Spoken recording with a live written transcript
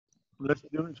Let's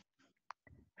do it.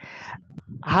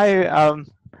 Hi,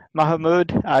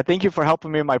 Mahmood. Thank you for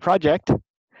helping me with my project.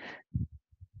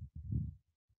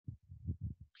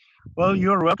 Well,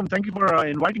 you're welcome. Thank you for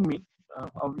inviting me.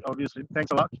 Obviously,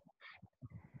 thanks a lot.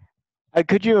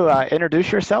 Could you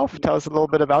introduce yourself? Tell us a little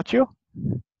bit about you.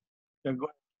 Yeah,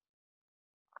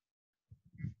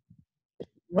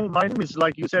 well, my name is,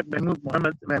 like you said, Mahmood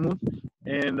Mohammed Mahmood,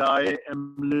 and I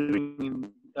am living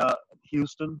in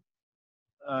Houston,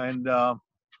 and I've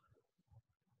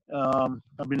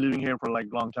been living here for like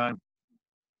a long time,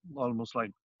 almost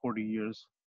like 40 years.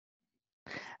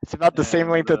 It's about the same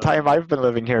And length of time I've been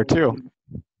living here too.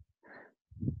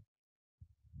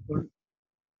 well,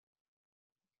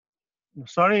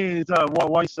 sorry,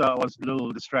 voice was a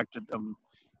little distracted.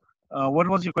 What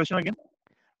was your question again?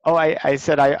 Oh, I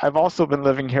said I've also been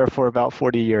living here for about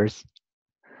 40 years.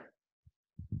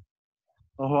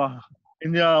 Oh,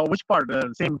 in which part?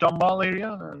 Same Tomball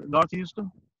area, North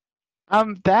Houston,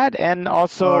 That and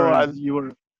also or is you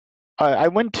were? I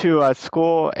went to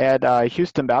school at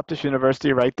Houston Baptist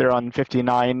University right there on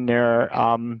 59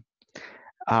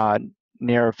 uh,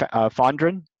 near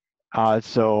Fondren.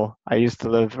 So I used to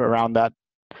live around that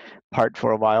part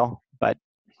for a while, but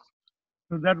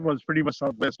That was pretty much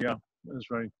Southwest. Yeah,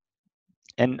 that's right.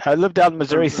 and I lived out in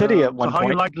Missouri City at So one how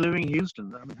you point. like living in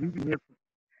Houston? I mean, you've been here.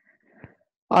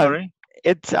 Uh, Sorry.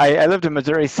 I lived in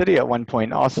Missouri City at one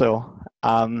point also.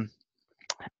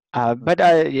 But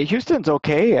Houston's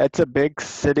okay. It's a big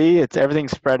city. It's everything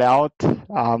spread out.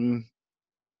 Um,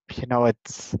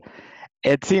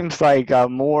 it seems like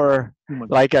more Too much.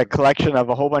 like a collection of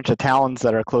a whole bunch of towns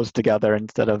that are close together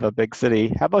instead of a big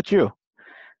city. How about you?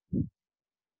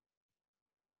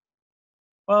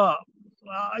 Uh,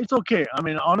 it's okay. I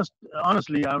mean,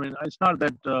 honestly, I mean, it's not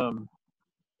that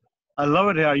I love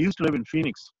it here. I used to live in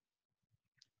Phoenix,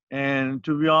 and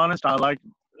to be honest, I like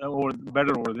over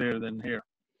better over there than here.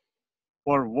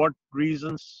 For what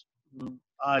reasons?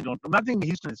 I don't know. I think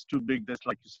Houston is too big. That's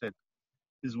like you said,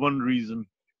 is one reason.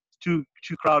 It's too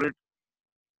crowded,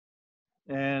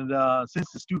 and since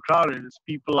it's too crowded,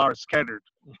 people are scattered.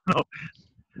 You know,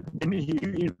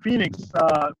 in Phoenix,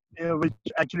 which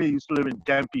actually used to live in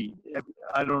Tempe.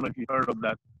 I don't know if you heard of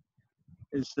that.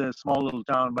 It's a small little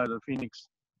town by the Phoenix,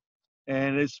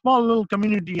 and it's a small little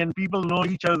community, and people know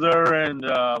each other, and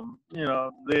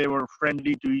they were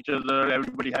friendly to each other.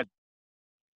 Everybody had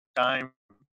time.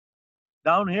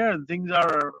 Down here, things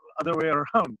are other way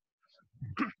around.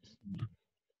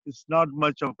 It's not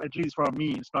much of, at least for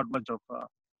me, it's not much of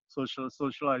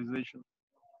socialization.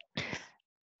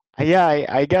 Yeah,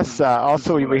 I guess This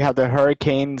also is we what I have think. the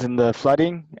hurricanes and the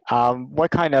flooding.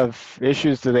 What kind of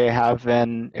issues do they have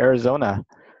in Arizona?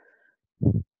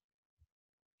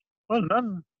 Well,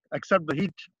 none except the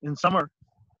heat in summer,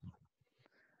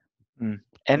 Hmm.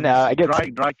 And and it's I guess,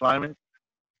 dry climate.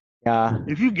 yeah,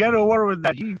 If you get over with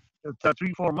that heat,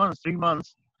 3 4 months, 3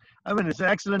 months, I mean, it's an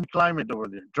excellent climate over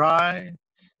there. Dry,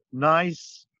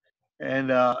 nice, and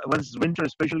when it's winter,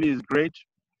 especially, is great.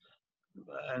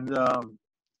 And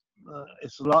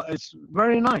it's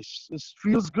very nice. It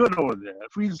feels good over there.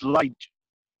 It feels light.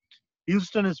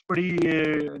 Houston is pretty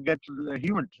get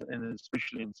humid, and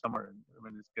especially in summer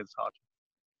when it gets hot.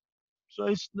 So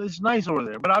it's nice over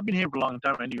there. But I've been here for a long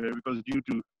time anyway because due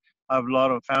to I have a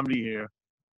lot of family here.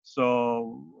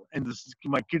 So and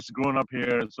my kids grown up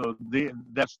here, so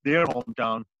that's their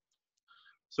hometown.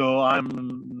 So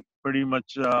I'm pretty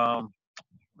much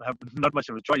have not much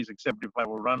of a choice except if I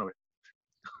will run away.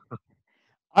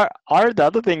 the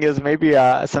other thing is maybe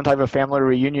some type of family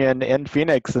reunion in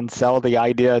Phoenix and sell the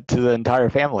idea to the entire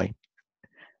family.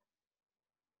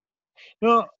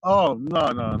 No, oh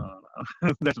no.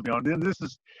 Let's be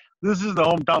honest. This is the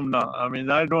hometown now. I mean,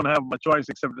 I don't have a choice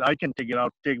except I can take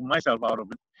myself out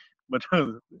of it. But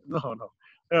no.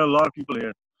 There are a lot of people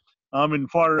here. I mean,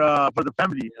 for the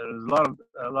family, there's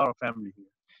a lot of family here.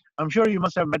 I'm sure you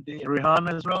must have met Rehan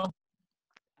as well.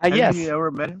 Have you Yes,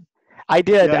 ever met him? I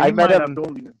did. Yeah, he might have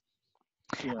told you.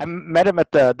 Yeah. I met him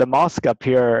at the mosque up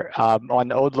here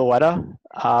on Old Loetta.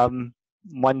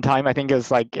 One time, I think it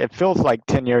was like it feels like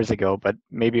 10 years ago, but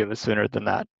maybe it was sooner than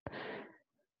that.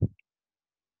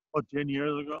 Oh, 10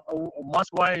 years ago. Oh,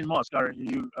 mosque? Why in mosque? Are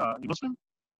you Muslim?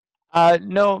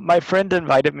 No, my friend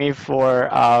invited me for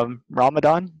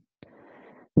Ramadan.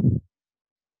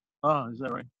 Ah, is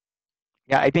that right?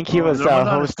 Yeah, I think he Oh, was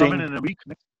Ramadan is coming hosting. in a week.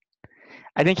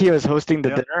 I think he was hosting the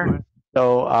Yeah, go dinner, ahead.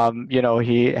 so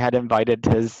he had invited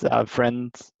his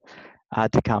friends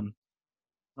to come.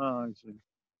 Oh, I see.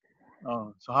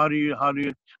 Oh, so how do you?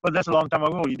 But that's a long time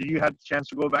ago. Did you have a chance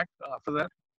to go back after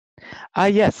that?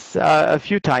 Yes, a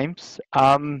few times.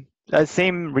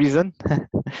 Same reason.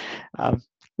 Um,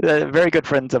 they're very good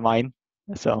friends of mine.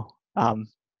 So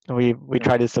we Yeah.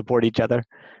 try to support each other.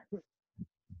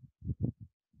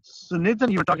 So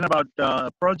Nathan, you were talking about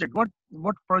project.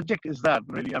 What project is that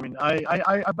really? I mean,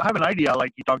 I have an idea.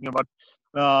 Like you're talking about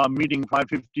meeting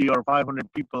 550 or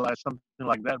 500 people or something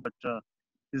like that. But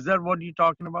is that what you're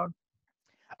talking about?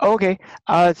 Okay,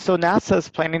 so NASA is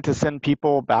planning to send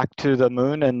people back to the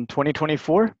moon in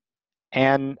 2024.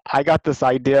 And I got this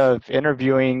idea of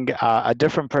interviewing a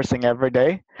different person every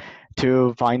day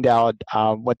to find out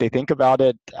what they think about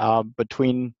it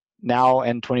between now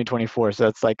and 2024. So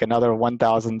it's like another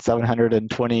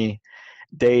 1,720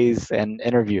 days and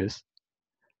interviews.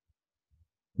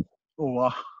 Oh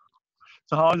wow!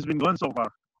 So how has it been going so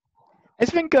far?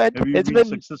 It's been good. Have you It's been been,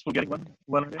 successful getting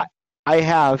one a day? I I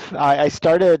have. I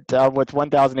started with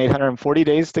 1,840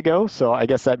 days to go. So I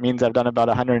guess that means I've done about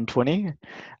 120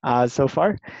 so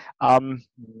far. Um,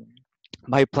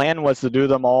 my plan was to do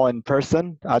them all in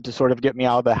person to sort of get me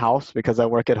out of the house because I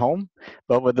work at home.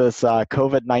 But with this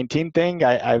COVID-19 thing,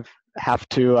 I've have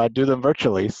to do them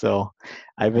virtually. So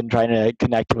I've been trying to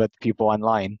connect with people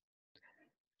online.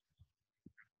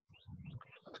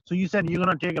 So you said you're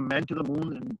gonna take a man to the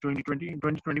moon in 2020, in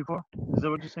 2024. Is that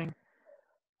what you're saying?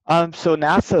 So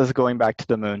NASA is going back to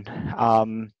the moon.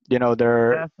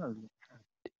 They're NASA.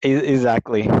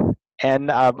 exactly.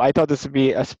 And I thought this would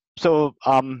be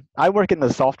I work in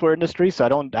the software industry, so I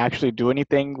don't actually do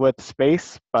anything with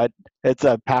space, but it's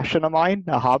a passion of mine,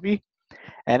 a hobby.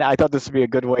 And I thought this would be a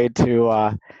good way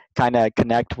to kind of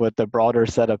connect with a broader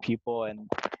set of people and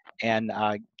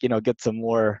get some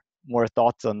more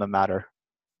thoughts on the matter.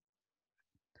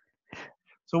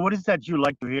 So what is that you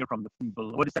like to hear from the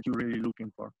people? What is that you're really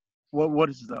looking for? What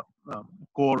is the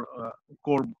core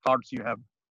core thoughts you have?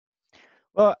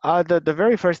 Well, the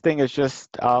very first thing is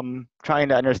just trying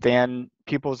to understand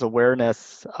people's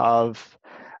awareness of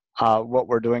what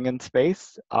we're doing in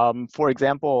space. For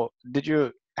example,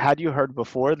 had you heard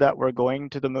before that we're going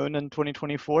to the moon in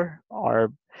 2024,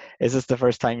 or is this the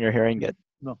first time you're hearing it?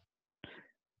 No.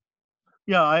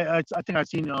 Yeah, I think I've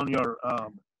seen it on your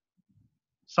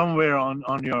somewhere on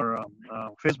your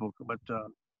Facebook, but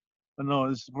no,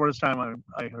 this is the first time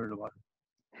I heard about it.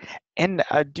 And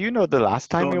do you know the last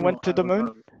time So we no, went I to the haven't heard moon?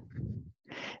 of it.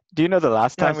 Do you know the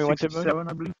last Yeah, time we went to the moon? 67,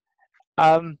 I believe.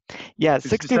 Um, yeah, 67.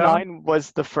 69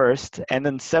 was the first, and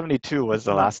then 72 was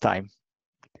the 69. last time.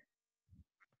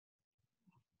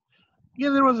 Yeah,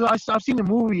 there was. I've seen a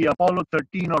movie, Apollo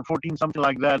 13 or 14, something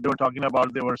like that. They were talking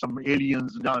about there were some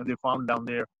aliens down they found down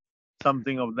there,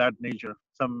 something of that nature.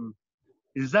 Some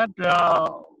is that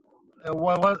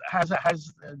what has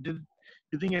did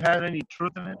you think it had any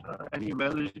truth in it, any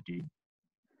validity?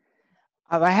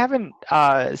 I haven't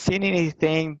seen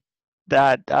anything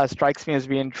that strikes me as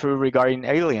being true regarding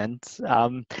aliens.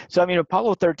 So, I mean,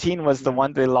 Apollo 13 was the Yeah.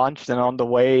 one they launched, and on the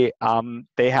way,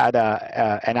 they had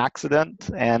an accident,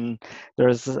 and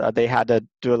they had to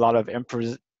do a lot of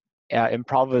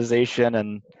improvisation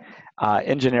and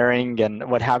engineering and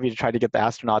what have you to try to get the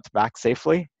astronauts back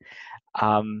safely.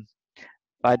 Um,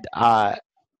 but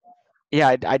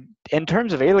yeah, in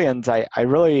terms of aliens, I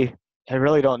really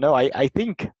don't know. I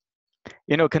think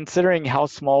considering how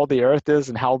small the Earth is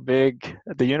and how big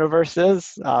the universe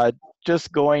is,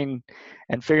 just going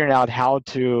and figuring out how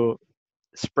to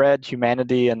spread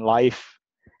humanity and life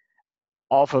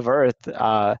off of Earth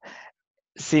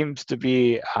seems to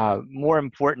be more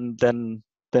important than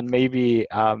maybe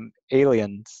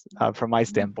aliens from my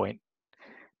standpoint.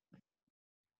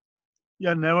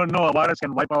 Yeah, never know. A virus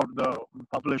can wipe out the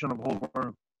population of the whole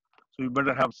world. So you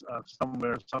better have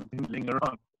somewhere something laying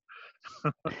around.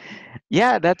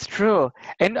 Yeah, that's true.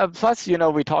 And plus,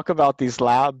 we talk about these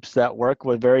labs that work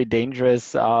with very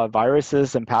dangerous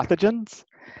viruses and pathogens.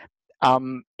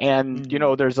 And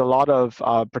Mm. there's a lot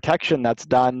of protection that's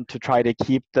done to try to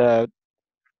keep the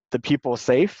people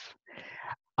safe.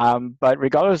 But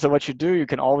regardless of what you do, you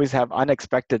can always have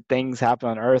unexpected things happen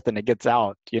on Earth, and it gets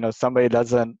out. Somebody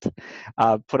doesn't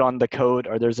put on the coat,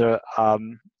 or there's a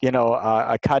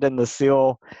cut in the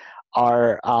seal,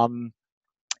 or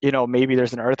maybe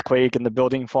there's an earthquake and the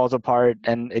building falls apart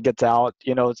and it gets out.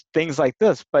 Things like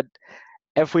this. But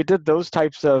if we did those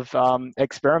types of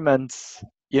experiments,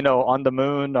 on the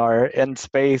moon or in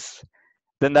space,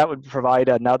 then that would provide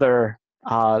another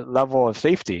level of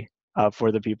safety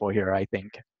for the people here, I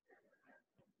think.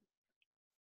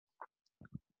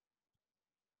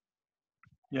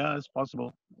 Yeah, it's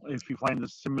possible. If you find a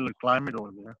similar climate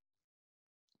over there,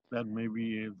 that may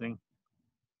be a thing.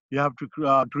 You have to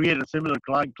create a similar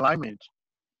climate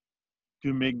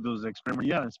to make those experiments.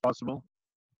 Yeah, it's possible.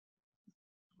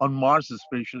 On Mars,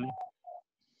 especially.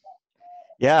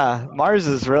 Yeah, Mars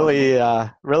is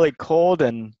Possible. really cold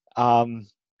and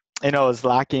is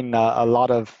lacking a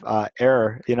lot of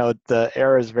air. The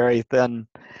air is very thin.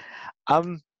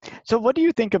 Um, so what do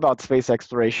you think about space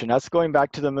exploration? That's going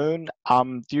back to the moon.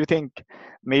 Do you think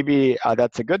maybe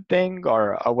that's a good thing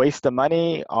or a waste of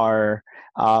money, or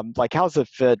like how's it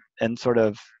fit in sort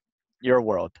of your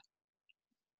world?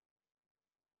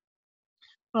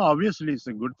 No, obviously, it's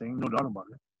a good thing, no doubt about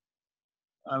it.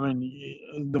 I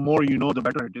mean, the more you know, the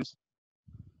better it is.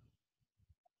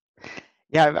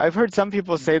 Yeah, I've heard some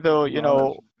people say though, To be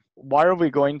honest, why are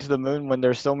we going to the moon when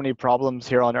there's so many problems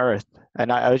here on Earth?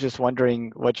 And I was just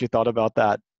wondering what you thought about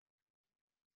that.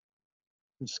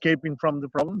 escaping from the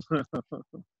problems.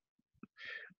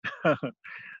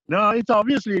 No, it's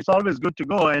always good to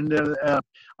go, and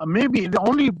maybe the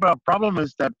only problem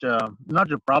is that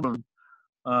not a problem.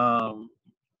 Um,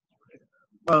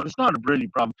 well, it's not a really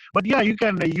problem, but yeah, you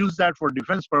can use that for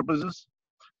defense purposes.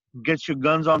 Get your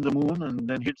guns on the moon and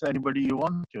then hit anybody you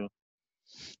want to.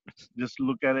 Just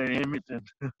look at it, aim it, and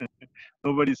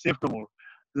nobody's safe no more.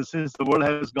 Since the world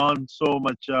has gone so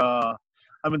much, I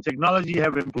mean, technology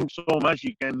have improved so much.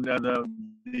 You can the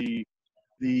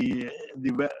the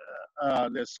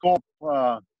scope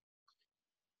uh,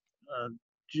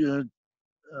 to,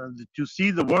 to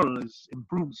see the world is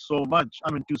improved so much.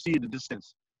 I mean, to see the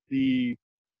distance, the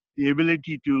the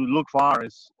ability to look far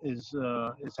is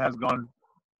has gone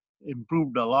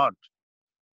improved a lot.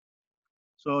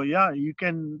 So yeah, you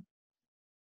can.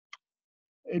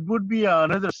 It would be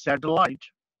another satellite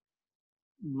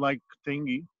like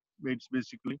thingy. It's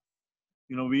basically,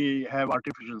 we have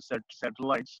artificial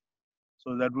satellites,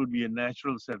 so that would be a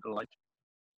natural satellite,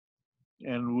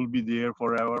 and will be there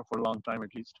forever for a long time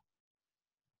at least.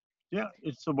 Yeah,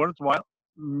 it's worthwhile.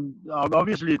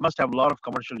 Obviously, it must have a lot of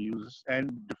commercial uses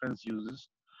and defense uses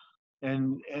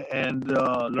and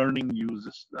learning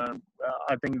uses.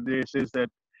 I think they says that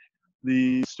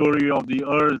the story of the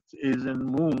Earth is in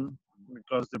Moon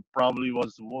because there probably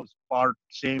was part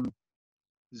same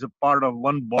is a part of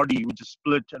one body which is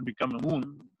split and become a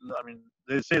moon. I mean,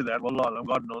 they say that. Well,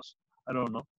 God knows. I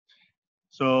don't know.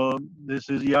 So this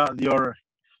is yeah, the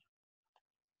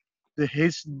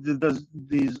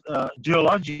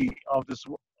geology of this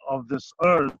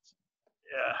Earth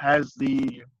has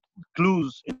the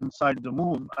clues inside the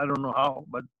moon. I don't know how,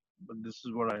 but this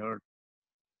is what I heard.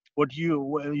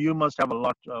 You must have a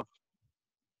lot of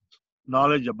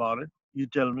knowledge about it. You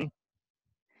tell me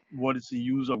what is the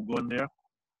use of going there?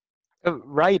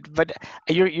 Right, but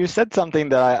you said something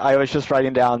that I was just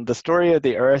writing down. The story of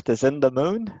the Earth is in the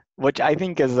moon, which I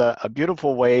think is a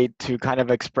beautiful way to kind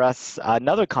of express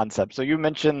another concept. So you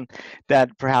mentioned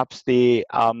that perhaps the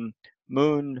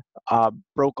moon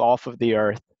broke off of the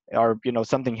Earth, or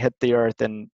something hit the Earth,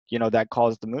 and that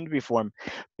caused the moon to be formed.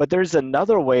 But there's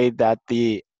another way that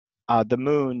the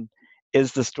moon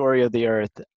is the story of the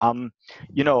Earth.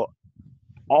 You know,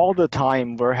 all the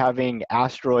time we're having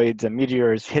asteroids and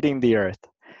meteors hitting the Earth.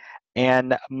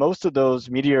 And most of those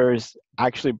meteors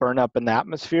actually burn up in the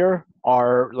atmosphere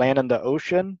or land in the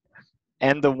ocean.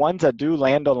 And the ones that do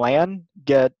land on land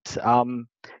get, the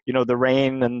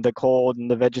rain and the cold and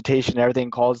the vegetation,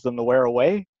 everything causes them to wear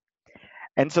away.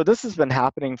 And so this has been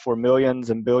happening for millions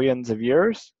and billions of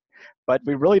years, but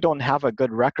we really don't have a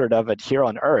good record of it here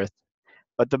on Earth.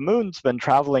 But the moon's been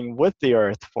traveling with the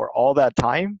Earth for all that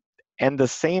time, and the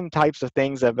same types of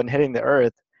things that have been hitting the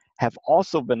Earth have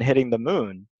also been hitting the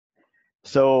moon.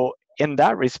 So, in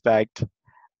that respect,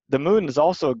 the moon is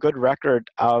also a good record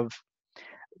of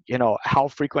how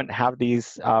frequent have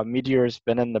these meteors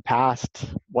been in the past?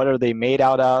 What are they made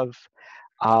out of?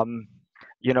 Um,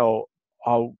 you know,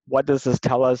 what does this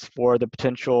tell us for the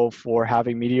potential for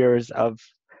having meteors of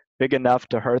big enough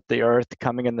to hurt the Earth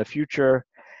coming in the future?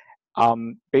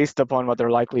 Based upon what they're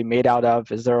likely made out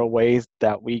of, is there a way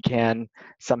that we can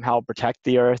somehow protect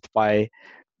the Earth by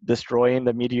destroying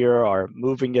the meteor or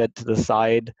moving it to the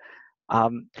side?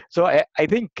 So I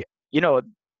think,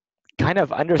 kind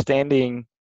of understanding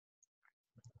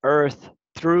Earth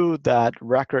through that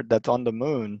record that's on the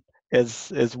moon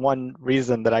is one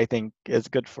reason that I think is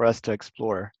good for us to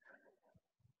explore.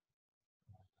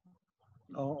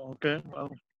 Oh, okay.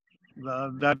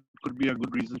 Well, that could be a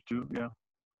good reason too. Yeah,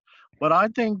 but I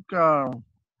think uh,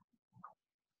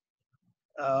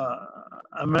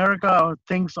 America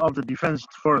thinks of the defense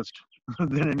first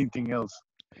than anything else.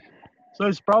 So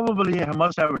it's probably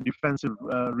must have a defensive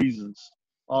reasons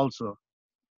also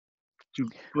to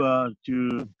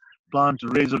plan to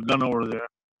raise a gun over there.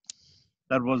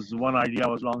 That was one idea.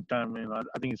 Was a long time.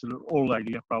 I think it's an old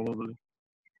idea probably.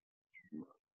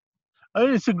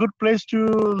 It's a good place to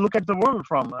look at the world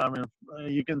from. I mean,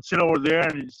 you can sit over there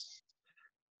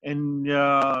and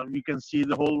you can see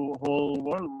the whole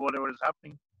world, whatever is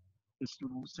happening. It's,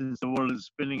 since the world is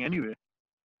spinning anyway.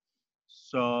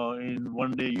 So in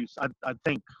one day, I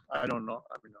think, I don't know.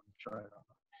 I mean, I'm sure I don't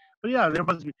know. But yeah,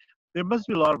 there must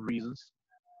be a lot of reasons.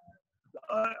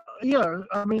 Uh, yeah,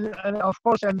 I mean, and of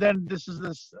course, and then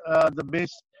the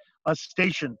base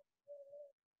station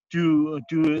to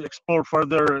explore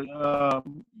further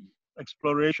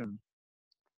exploration.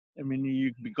 I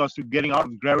mean, because to getting out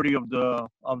of the gravity of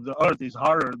the Earth is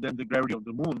harder than the gravity of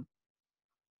the Moon.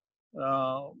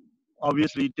 Uh,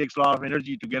 Obviously, it takes a lot of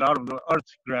energy to get out of the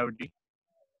Earth's gravity,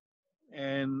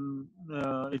 and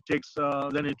it takes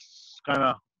then it's kind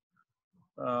of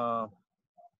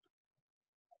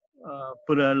uh,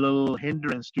 put a little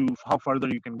hindrance to how further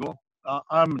you can go.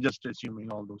 I'm just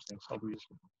assuming all those things,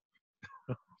 obviously.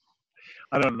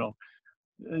 I don't know.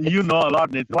 You It's know a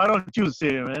lot, Nathan. Why don't you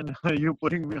say, man? You're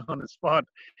putting me on the spot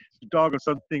to talk of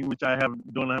something which I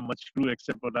don't have much clue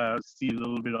except what I see a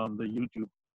little bit on the YouTube.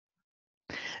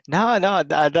 no,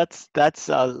 that's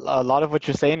a lot of what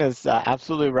you're saying is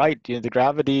absolutely right. You know, the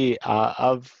gravity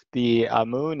of the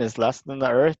moon is less than the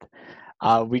Earth.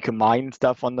 We can mine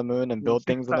stuff on the moon and Yeah, build same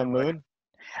things on the time, right? moon.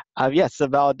 Yes,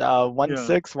 about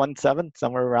Yeah, 1.6, 1.7,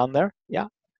 somewhere around there. Yeah.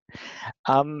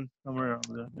 Um, somewhere around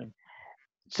there. Yeah.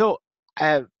 so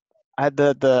uh,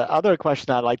 the other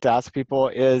question I'd like to ask people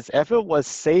is, if it was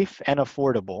safe and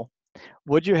affordable,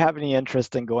 would you have any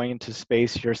interest in going into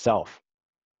space yourself?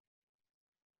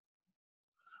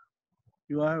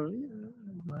 Do I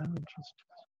have interest?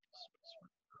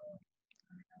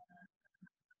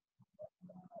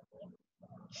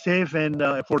 Safe and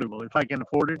affordable. If I can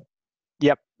afford it.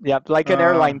 Yep, like an Uh,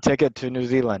 airline ticket to New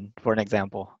Zealand, for an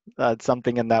example.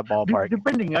 Something in that ballpark.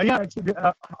 Depending, yeah,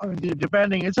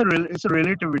 depending. It's a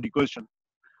relativity question.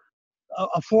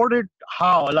 Afford it?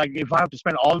 How? Like if I have to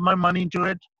spend all my money into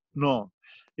it? No.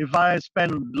 If I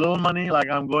spend little money, like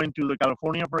I'm going to the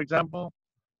California, for example,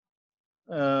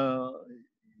 uh,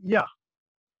 yeah.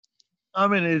 I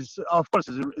mean, it's of course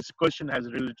it's a question has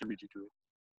relativity to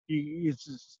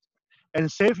it.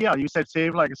 And safe, yeah. You said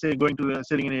safe, like say going to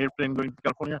sitting in an airplane going to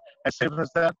California, as safe as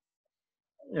that.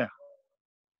 Yeah,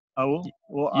 I will. Y-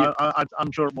 Well, You,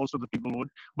 I'm sure most of the people would,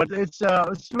 but it's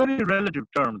a very relative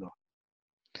term, though.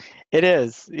 it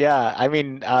is, yeah. I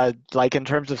mean, like in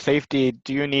terms of safety,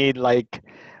 do you need like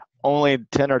only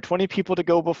 10 or 20 people to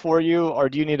go before you, or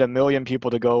do you need a million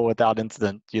people to go without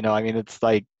incident? You know, I mean, it's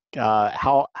like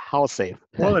how safe?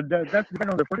 Well, that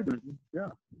depends on the affordability. Yeah,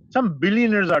 some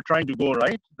billionaires are trying to go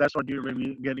right. That's what you're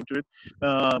maybe getting to it.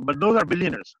 But those are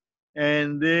billionaires,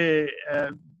 and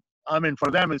I mean,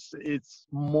 for them, it's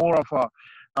more of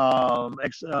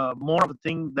more of a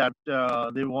thing that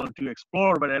they want to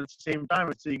explore. But at the same time,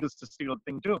 it's an egotistical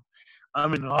thing too. I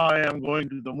mean, I am going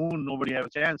to the moon. Nobody have a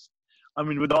chance. I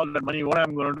mean, with all that money, what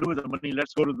I'm going to do with the money?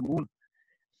 Let's go to the moon.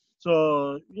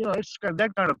 So it's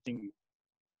that kind of thing.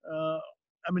 Uh,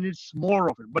 I mean, it's more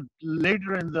of it. But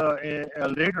later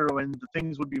when the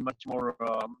things would be much more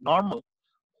normal,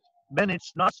 then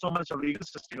it's not so much of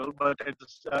egotistical, but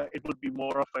it would be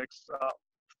more of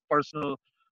personal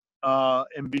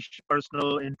ambition,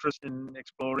 personal interest in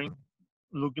exploring,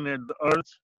 looking at the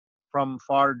Earth from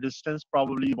far distance.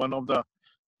 Probably one of the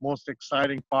most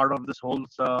exciting part of this whole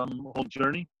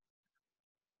journey.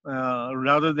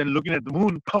 Rather than looking at the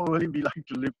moon, probably we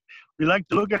like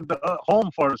to look at the home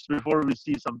first before we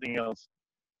see something else.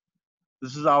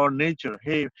 This is our nature.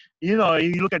 Hey, you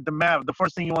look at the map, the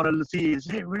first thing you want to see is,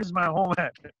 hey, where's my home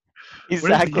at?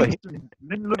 Where's Exactly. Houston?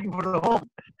 Then looking for the home.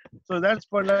 So that's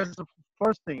the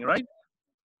first thing, right?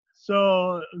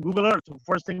 So Google Earth,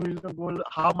 first thing we look at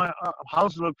how my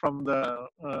house look from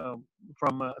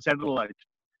satellite,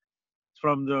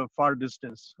 from the far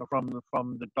distance, or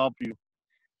from the top view.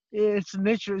 It's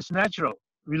nature. It's natural.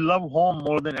 We love home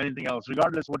more than anything else,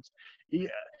 regardless what's.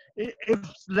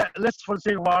 If let's for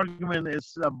sake of argument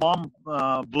is a bomb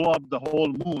blow up the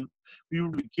whole moon, we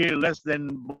would care less than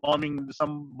bombing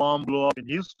some bomb blow up in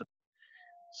Houston.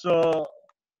 So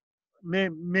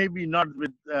maybe not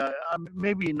with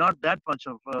maybe not that much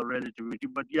of relativity,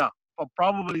 but yeah,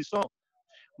 probably so.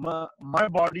 My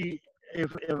body,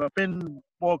 if a pin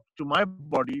poke to my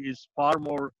body is far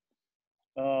more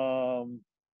um,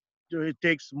 it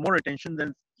takes more attention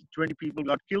than 20 people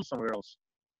got killed somewhere else.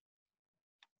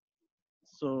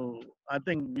 So I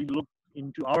think we look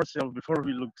into ourselves before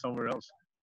we look somewhere else.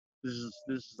 This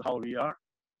is how we are.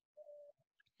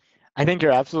 I think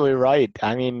you're absolutely right.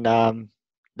 I mean,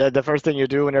 The first thing you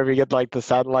do whenever you get like the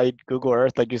satellite Google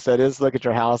Earth, like you said, is look at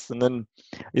your house, and then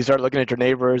you start looking at your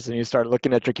neighbors, and you start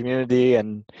looking at your community,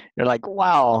 and you're like,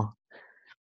 wow.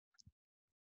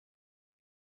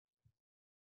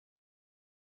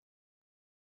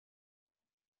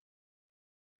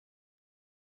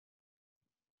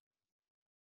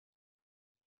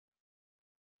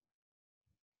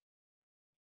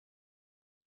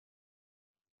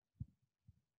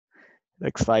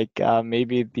 Looks like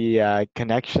maybe the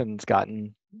connection's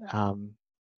gotten um,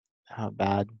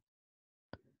 bad.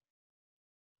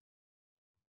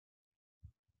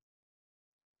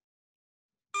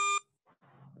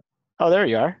 Oh, there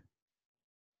you are.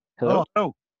 Oh, Hello.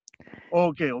 hello.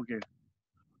 Okay, okay.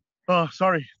 Oh,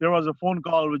 sorry. There was a phone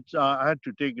call which I had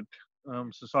to take it.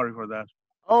 So sorry for that.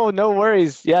 Oh, no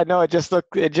worries. Yeah, no, it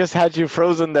just had you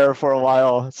frozen there for a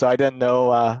while, so I didn't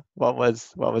know what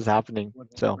was happening. What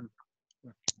So, happened?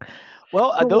 Yeah.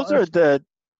 well, So, those are the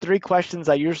three questions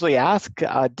I usually ask.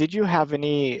 Did you have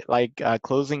any like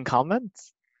closing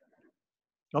comments?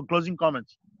 closing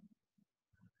comments.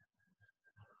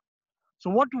 So,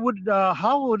 what would,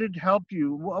 how would it help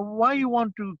you? Why you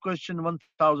want to question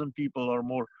 1,000 people or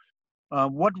more?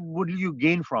 What would you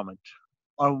gain from it,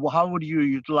 or how would you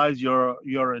utilize your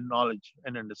knowledge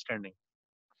and understanding?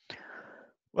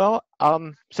 Well,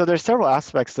 so there's several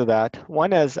aspects to that.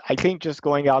 One is I think just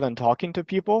going out and talking to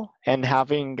people and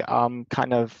having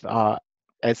kind of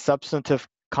a substantive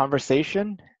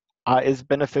conversation is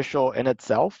beneficial in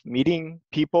itself. Meeting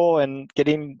people and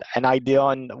getting an idea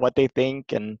on what they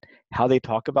think and how they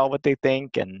talk about what they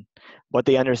think and what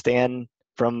they understand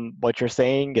from what you're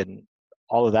saying and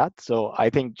all of that. So I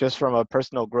think just from a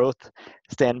personal growth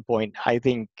standpoint, I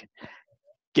think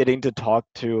getting to talk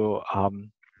to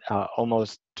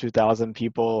almost 2,000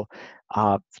 people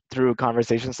uh, through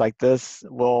conversations like this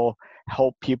will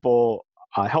help people,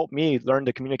 help me learn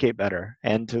to communicate better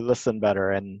and to listen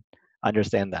better and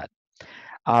understand that.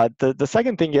 The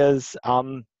second thing is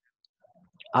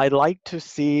I like to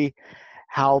see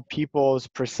how people's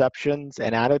perceptions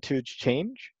and attitudes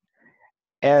change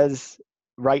as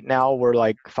right now we're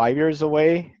like 5 years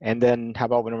away, and then how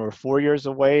about when we're 4 years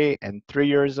away and 3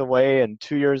 years away and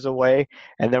 2 years away,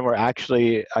 and then we're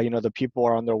actually the people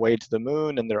are on their way to the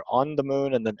moon and they're on the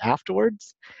moon, and then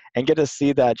afterwards, and get to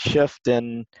see that shift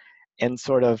in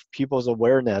sort of people's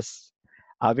awareness.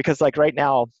 Because like right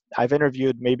now I've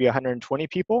interviewed maybe 120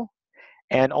 people,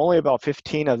 and only about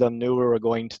 15 of them knew we were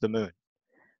going to the moon.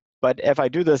 But if I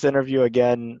do this interview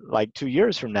again, like 2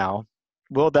 years from now,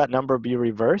 will that number be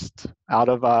reversed? Out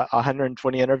of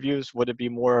 120 interviews, would it be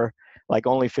more like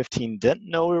only 15 didn't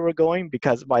know we were going?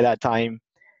 Because by that time,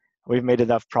 we've made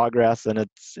enough progress and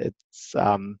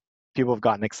people have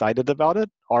gotten excited about it,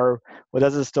 or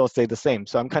does it still stay the same?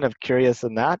 So I'm kind of curious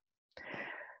in that.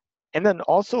 And then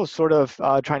also sort of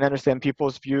trying to understand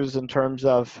people's views in terms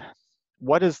of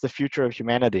what is the future of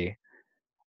humanity?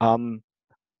 Um,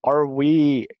 are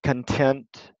we content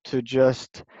to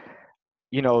just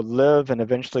live and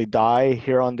eventually die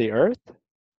here on the earth?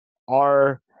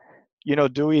 Or,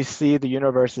 do we see the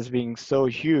universe as being so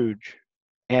huge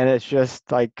and it's just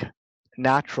like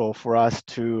natural for us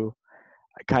to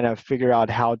kind of figure out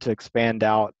how to expand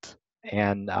out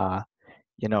and,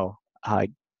 you know, uh,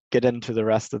 get into the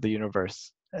rest of the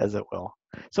universe as it will.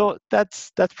 So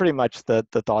that's pretty much the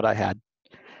thought I had.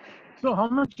 So, how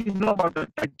much you know about the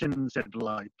Titan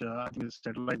satellite? I think it's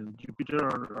satellite in Jupiter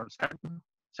or Saturn.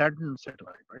 Saturn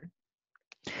satellite, right?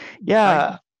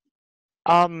 Yeah.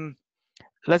 Titan. Um,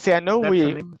 let's see. I know That's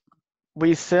the we name.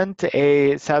 we sent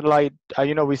a satellite,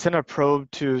 we sent a probe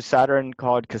to Saturn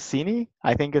called Cassini,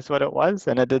 I think is what it was,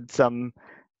 and it did some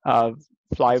uh,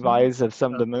 Cassini. flybys of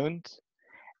some of the Okay. moons.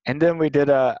 And then we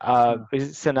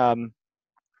sent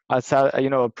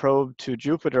a probe to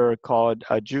Jupiter called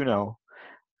Juno.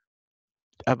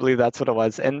 I believe that's what it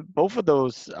was. And both of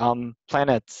those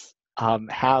planets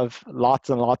have lots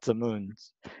and lots of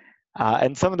moons.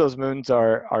 And some of those moons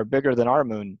are bigger than our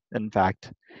moon, in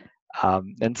fact.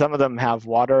 And some of them have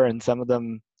water, and some of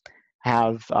them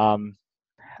have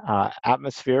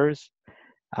atmospheres.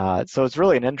 So it's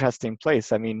really an interesting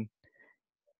place. I mean,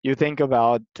 you think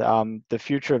about the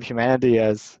future of humanity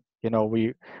as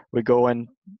we go and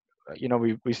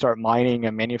we start mining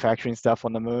and manufacturing stuff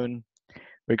on the moon.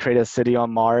 We create a city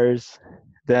on Mars.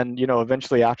 Then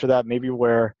eventually after that, maybe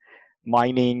we're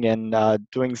mining and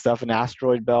doing stuff in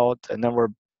asteroid belt, and then we're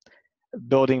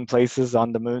building places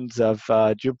on the moons of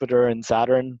Jupiter and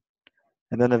Saturn,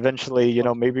 and then eventually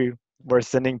Okay. maybe we're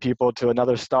sending people to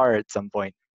another star at some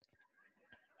point.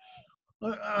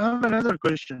 I have another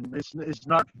question. It's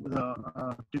not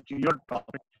to your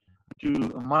topic.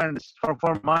 to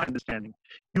for my understanding,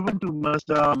 you went to mosque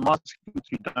 2,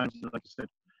 3 times, like you said.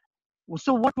 Well,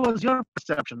 so what was your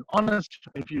perception? Honest,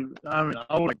 if you, I mean,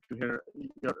 I would like to hear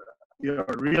your your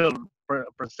real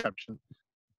perception.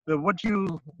 What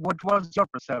was your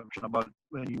perception about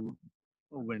when you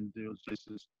went to those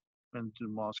places, went to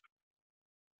mosque?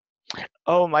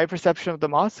 Oh, my perception of the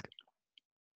mosque.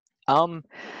 Um,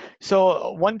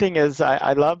 so one thing is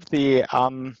I love the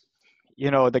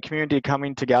the community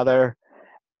coming together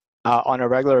on a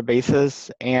regular basis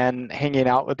and hanging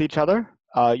out with each other.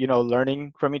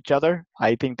 Learning from each other.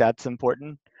 I think that's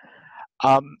important.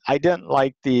 I didn't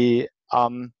like the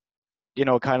kind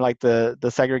of like the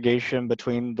segregation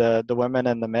between the women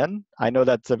and the men. I know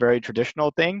that's a very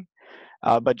traditional thing,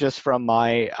 but just from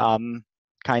my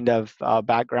kind of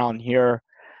background here,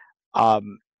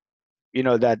 um,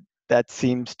 that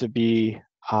seems to be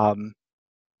um,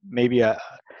 maybe a um,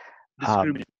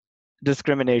 Discriminate.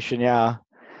 discrimination. Yeah,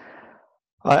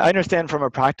 I understand from a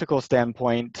practical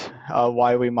standpoint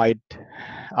why we might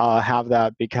have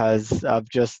that because of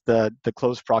just the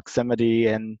close proximity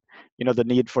and the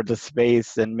need for the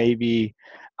space, and maybe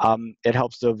it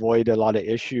helps to avoid a lot of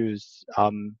issues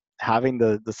having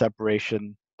the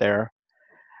separation there.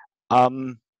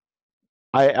 Um,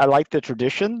 I like the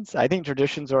traditions. I think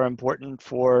traditions are important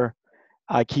for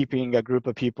keeping a group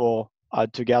of people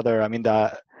together. I mean,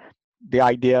 the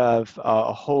idea of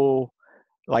a whole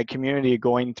like community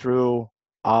going through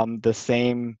the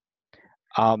same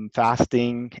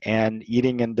fasting and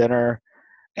eating and dinner,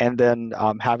 and then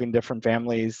having different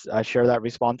families share that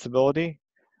responsibility.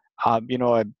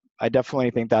 I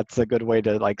definitely think that's a good way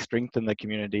to like strengthen the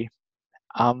community.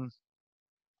 Um,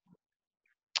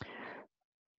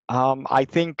 I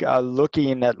think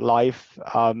looking at life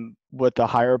with a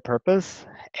higher purpose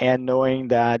and knowing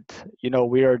that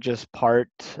we are just part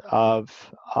of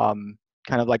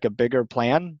kind of like a bigger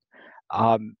plan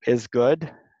is good.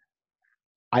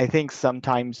 I think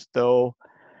sometimes though,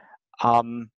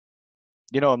 um,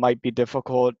 it might be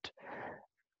difficult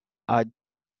uh,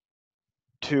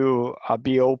 to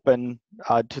be open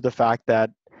to the fact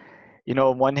that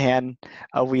on one hand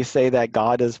we say that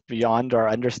God is beyond our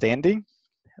understanding,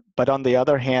 but on the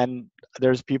other hand,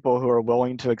 there's people who are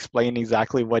willing to explain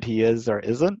exactly what he is or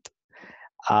isn't.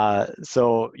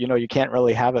 So you can't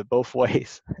really have it both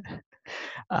ways.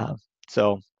 uh,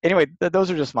 so anyway,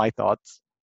 those are just my thoughts.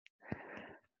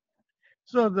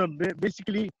 So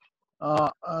basically,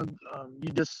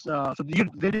 you just so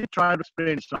they did try to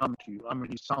explain Islam to you. I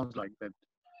mean, it sounds like that.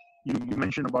 You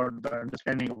mentioned about the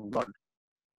understanding of God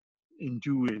in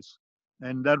 2 ways,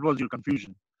 and that was your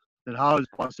confusion. That how is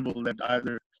possible that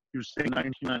either you're saying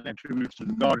 99 attributes to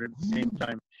God at the same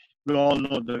time? We all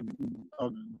know the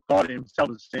God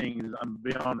Himself is saying is I'm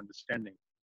beyond understanding.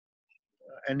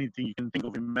 Anything you can think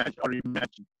of,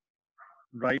 imagine,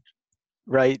 right?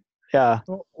 Right. Yeah.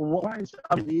 So why is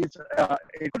I mean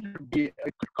it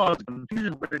could cause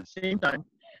confusion, but at the same time,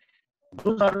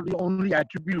 those are the only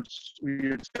attributes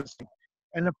we are discussing,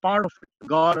 and a part of it,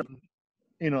 God,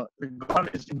 the God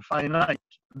is infinite.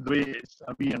 The way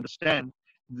we understand,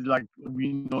 like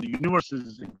we know the universe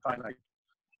is infinite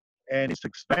and it's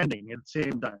expanding at the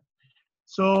same time.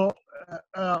 So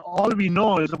all we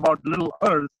know is about little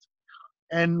Earth,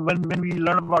 and when we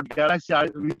learn about galaxy,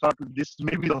 we thought this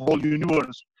may be the whole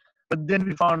universe. But then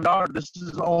we found out this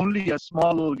is only a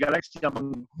small little galaxy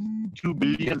among 2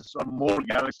 billions or more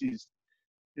galaxies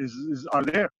are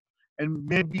there. And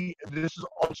maybe this is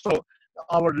also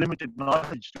our limited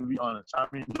knowledge, to be honest. I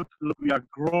mean, look, we are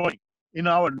growing in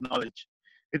our knowledge.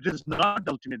 It is not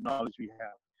the ultimate knowledge we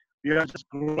have. We are just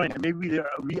growing, and maybe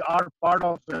we are part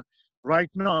of right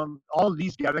now. All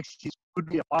these galaxies could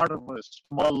be a part of a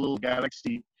small little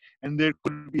galaxy, and there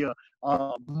could be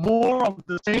more of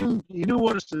the same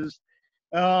universes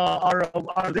are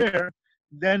there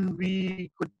than we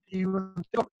could even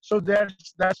think of. So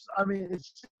that's I mean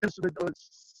it's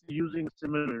using a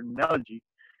similar analogy,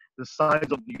 the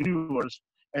size of the universe,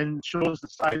 and shows the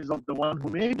size of the one who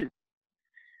made it,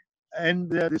 and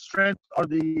the strength or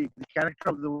the character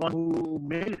of the one who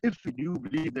made it. If we do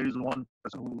believe there is one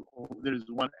person there is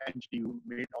one entity who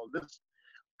made all this,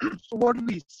 so what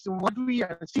we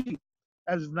see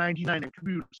as 99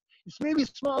 attributes, it's maybe a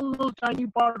small little tiny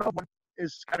part of what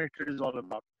his character is all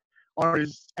about, or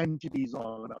his entity is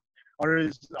all about, or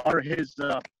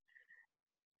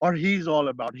he's all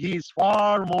about. He's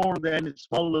far more than a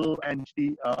small little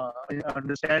entity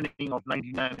understanding of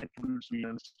 99 attributes we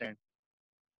understand.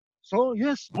 So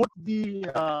yes, both the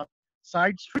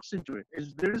sides fits into it.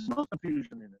 There is no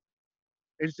confusion in it.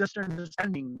 It's just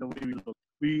understanding the way we look.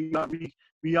 We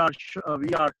are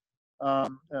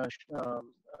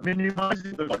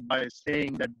minimizing the God by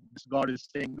saying that this God is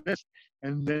saying this,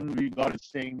 and then God is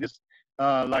saying this,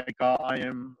 like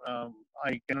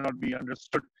I cannot be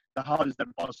understood. How is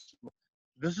that possible?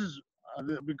 This is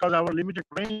because our limited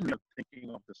brain we are thinking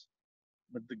of this.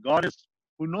 But the God is,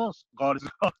 who knows? God is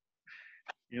God.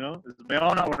 It's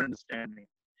beyond our understanding.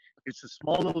 It's a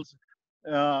small little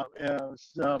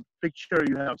picture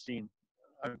you have seen.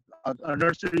 A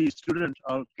nursery student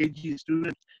or KG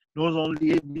student knows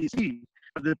only ABC,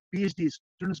 but the PhD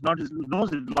students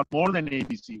knows it a lot more than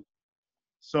ABC.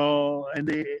 So and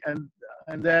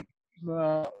that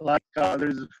like there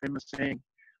is a famous saying,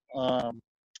 um,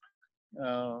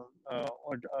 a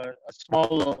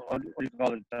small what do you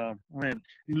call it? Man,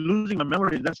 losing a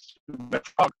memory. That's a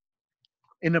frog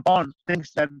in a pond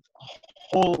thinks that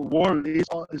whole world is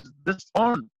this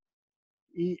pond.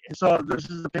 So this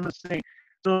is the famous saying.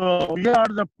 So we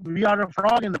are a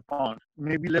frog in the pond,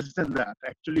 maybe less than that,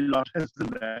 actually a lot less than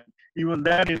that. Even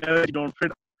that analogy don't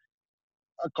fit.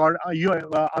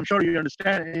 I'm sure you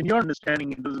understand. In your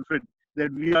understanding, it doesn't fit.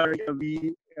 That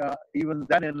we even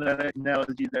that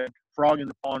analogy, that frog in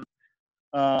the pond,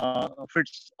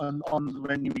 fits on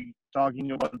when we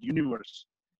talking about the universe.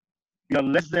 We are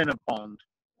less than a pond.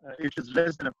 It is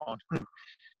less than a pond.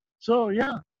 So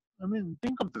yeah, I mean,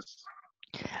 think of this.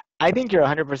 I think you're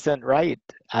 100% right.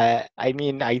 I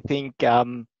mean, I think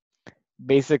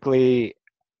basically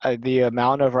the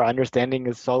amount of our understanding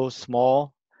is so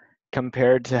small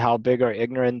compared to how big our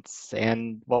ignorance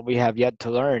and what we have yet to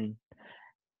learn.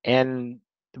 And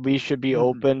we should be Mhm.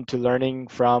 open to learning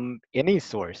from any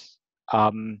source.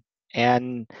 Um,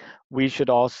 and we should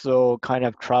also kind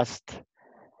of trust.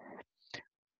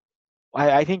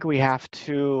 I think we have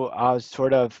to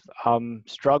sort of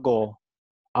struggle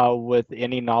with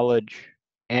any knowledge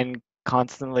and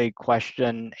constantly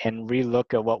question and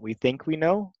relook at what we think we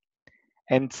know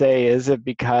and say, is it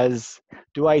because,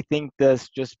 do I think this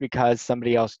just because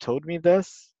somebody else told me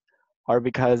this? Or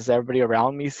because everybody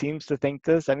around me seems to think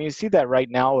this? I mean, you see that right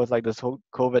now with like this whole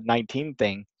COVID-19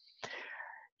 thing.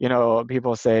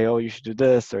 People say, oh, you should do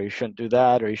this, or you shouldn't do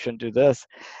that, or you shouldn't do this.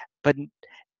 But,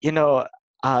 you know,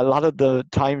 a lot of the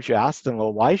times you ask them,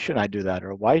 well, why shouldn't I do that?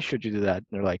 Or why should you do that? And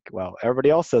they're like, well, everybody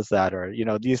else says that. Or,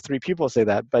 these three people say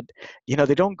that. But,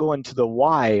 they don't go into the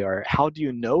why or how do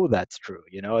you know that's true?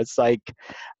 It's like,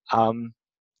 um,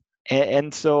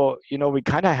 and so, we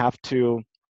kind of have to,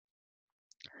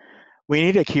 we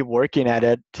need to keep working at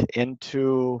it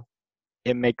into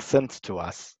it makes sense to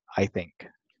us, I think.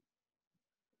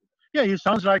 Yeah, you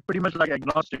sounds like pretty much like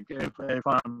agnostic, if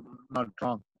I'm not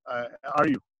wrong. Are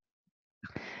you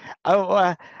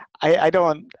Oh, I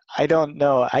don't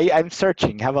know. I'm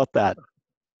searching. How about that?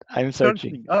 I'm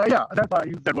searching. searching? Yeah, that's why I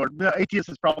use that word. The atheist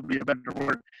is probably a better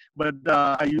word, but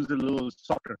I use it a little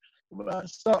softer.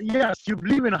 So yes, you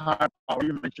believe in a higher power.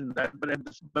 You mentioned that, but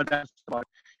that's about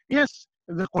yes.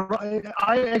 The Quran,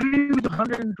 I agree with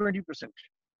 120%,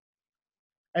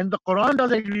 and the Quran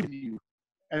does agree with you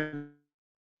at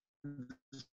the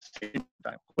same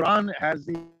time. Quran has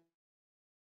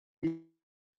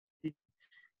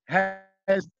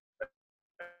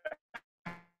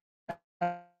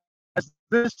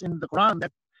this in the Quran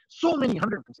that so many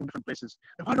hundred in different places.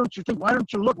 Why don't you think? Why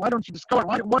don't you look? Why don't you discover?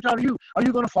 What are you? Are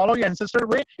you going to follow your ancestor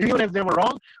way, even if they were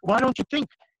wrong? Why don't you think?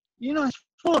 It's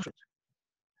full of it.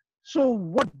 So,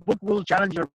 what book will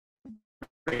challenge your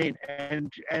brain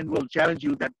and will challenge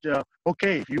you that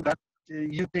okay, if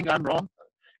you think I'm wrong,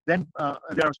 then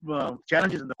there are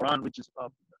challenges in the Quran, which is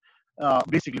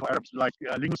basically for Arabs like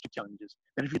linguistic challenges.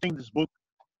 That if you think this book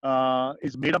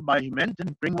is made up by human,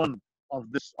 then bring one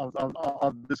of this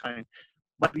kind.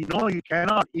 But we know you can't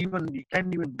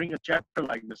even bring a chapter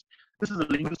like this. This is a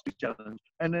linguistic challenge,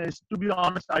 and to be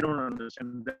honest, I don't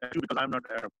understand that too because I'm not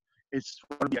Arab. It's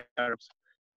for the Arabs.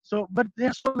 So, but there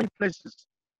are so many places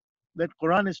that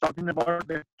Quran is talking about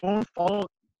that don't follow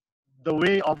the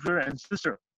way of your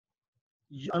ancestor.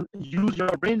 Use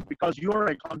your brain because you are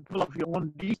accountable of your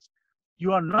own deeds.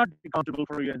 You are not accountable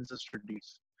for your ancestor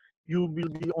deeds. You will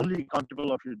be only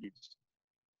accountable of your deeds.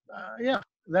 Yeah,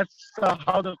 that's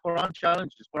how the Quran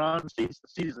challenges. Quran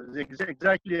sees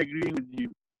exactly agreeing with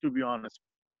you. To be honest,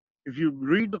 if you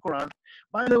read the Quran,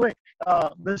 by the way,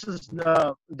 this is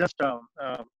just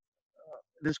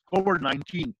this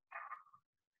COVID-19.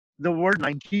 The word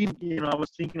 19. I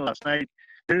was thinking last night.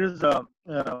 There is a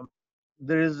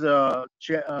there is a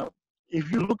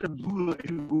if you look at Google,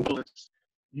 if you Google its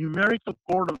numerical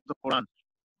code of the Quran,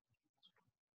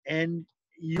 and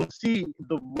you'll see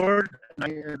the word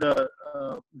the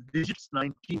digits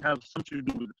 19 have something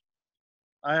to do with it.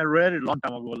 I read it a long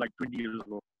time ago, like 20 years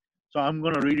ago. So I'm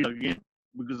gonna read it again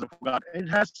because I forgot. It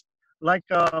has like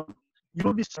you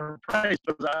will be surprised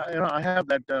because I have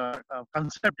that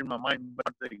concept in my mind, but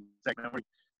not the exact memory.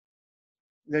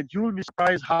 That you will be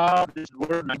surprised how this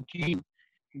word 19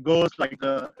 goes like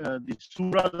the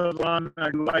surahs of the Quran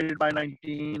are divided by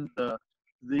 19,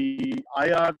 the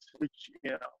ayats, which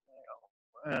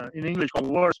in English called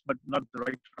words, but not the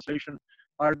right translation,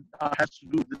 are has to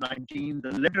do with the 19.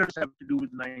 The letters have to do with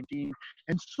 19,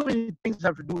 and so many things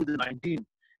have to do with the 19.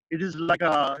 It is like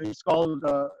it's called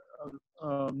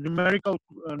numerical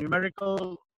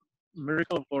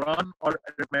miracle of Quran or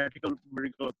arithmetical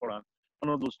miracle of Quran.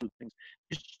 One of those two things.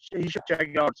 You should check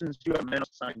it out since you are a man of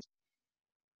science.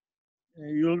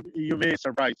 You may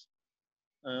surprise.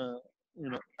 Uh,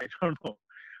 I don't know,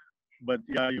 but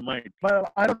yeah, you might.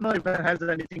 But I don't know if that has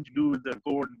anything to do with the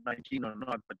COVID-19 or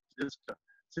not. But just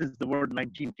since the word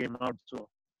 19 came out, so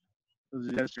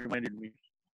it just reminded me.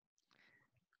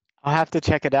 I'll have to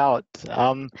check it out.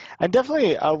 I'm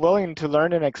definitely willing to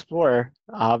learn and explore.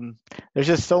 There's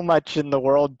just so much in the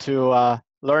world to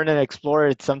learn and explore.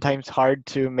 It's sometimes hard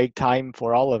to make time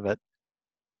for all of it.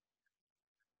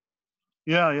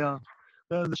 Yeah, yeah.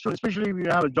 Especially if you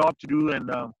have a job to do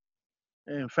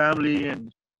and family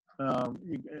and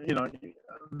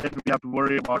then we have to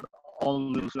worry about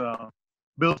all those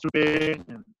bills to pay.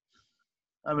 And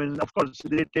I mean, of course,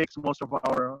 it takes most of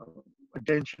our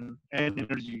attention and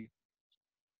energy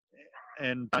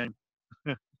and time.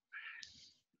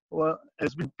 Well,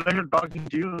 it's been a pleasure talking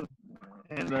to you.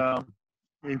 And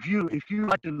if you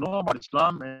like to know about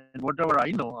Islam and whatever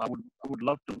I know, I would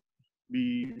love to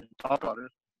be talk about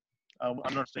it.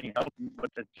 I'm not saying help you,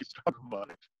 but at least talk about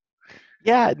it.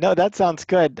 Yeah, no, that sounds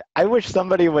good. I wish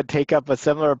somebody would take up a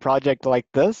similar project like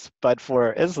this, but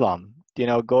for Islam.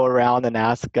 Go around and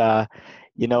ask,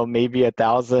 maybe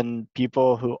 1,000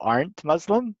 people who aren't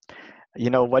Muslim,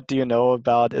 what do you know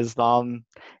about Islam?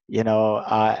 You know,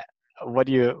 uh, what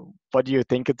do you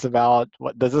think it's about?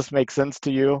 What does this make sense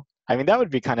to you? I mean, that would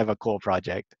be kind of a cool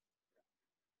project.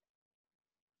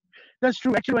 That's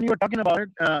true. Actually, when you were talking about it,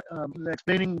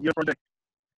 explaining your project,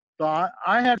 so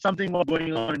I had something was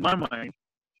going on in my mind.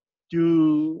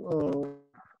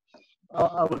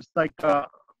 I was like the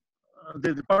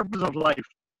purpose of life.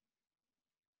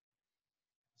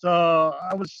 So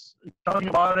I was talking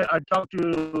about it. I talked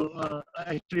to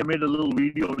actually I made a little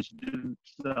video which didn't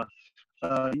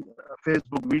uh,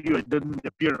 Facebook video. It didn't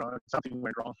appear. Something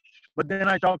went wrong. But then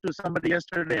I talked to somebody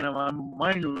yesterday, and my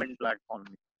mind went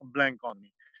blank on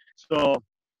me. So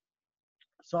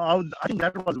I think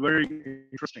that was very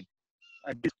interesting,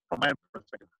 at least from my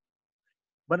perspective.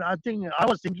 But I think I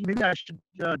was thinking maybe I should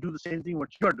do the same thing what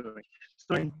you are doing.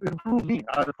 So improve me.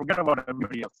 I forget about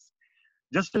everybody else.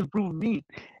 Just to improve me.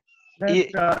 That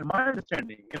Y- my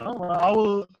understanding, I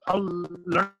will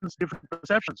learn different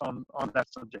perceptions on that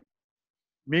subject.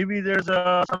 Maybe there's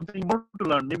something more to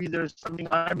learn. Maybe there's something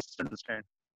I misunderstand.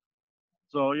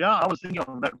 So yeah, I was thinking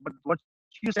on that. But what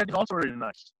you said is also very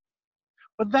nice.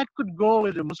 But that could go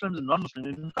with the Muslims and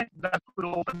non-Muslims. In fact, that could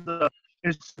open the.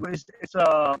 It's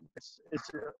a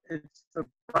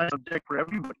prime subject for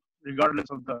everybody, regardless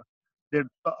of their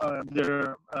uh,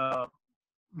 their uh,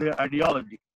 their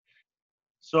ideology.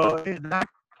 So that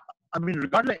I mean,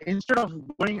 regardless, instead of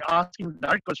going asking the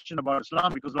direct question about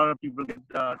Islam, because a lot of people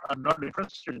are not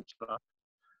interested in Islam,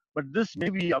 but this may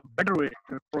be a better way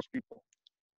to approach people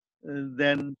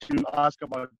than to ask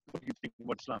about what you think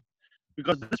about Islam,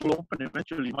 because this will open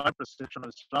eventually my perception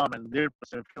of Islam and their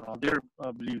perception of their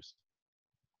beliefs.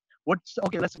 What's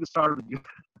okay? Let's get started with you.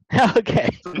 okay.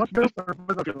 So, what's your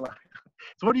purpose of your life?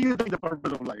 So, what do you think the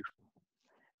purpose of life?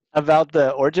 About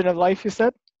the origin of life, you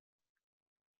said?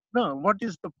 No, what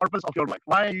is the purpose of your life?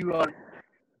 Why you are?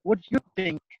 What you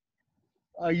think?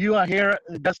 You are here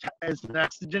just as an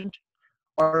accident,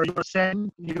 or you are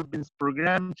sent? You've been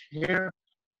programmed here.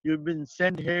 You've been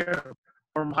sent here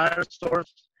from higher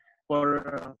source.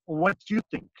 For what you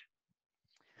think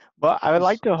Well, I would is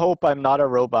like to hope I'm not a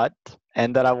robot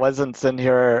and that I wasn't sent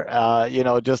here,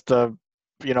 just to,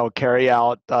 carry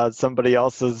out somebody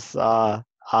else's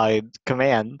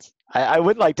commands. I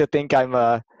would like to think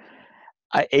I'm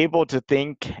able to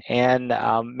think and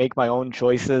make my own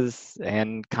choices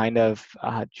and kind of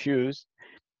choose.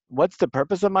 What's the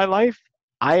purpose of my life?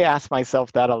 I ask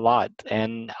myself that a lot,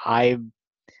 and I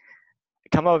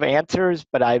come up with answers,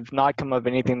 but I've not come up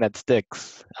with anything that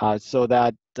sticks. So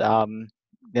that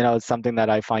is something that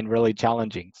I find really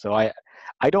challenging. So I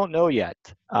don't know yet.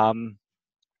 I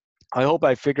hope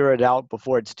I figure it out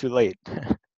before it's too late.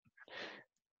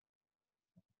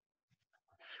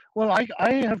 well,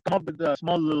 I have come up with a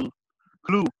small little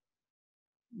clue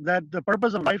that the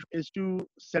purpose of life is to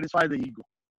satisfy the ego.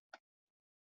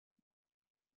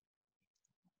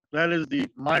 That is the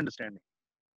my understanding.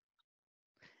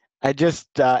 I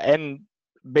just and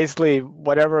basically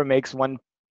whatever makes one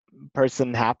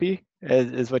person happy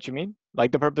is what you mean?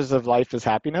 Like the purpose of life is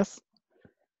happiness?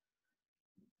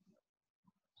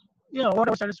 Yeah,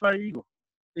 whatever satisfies ego.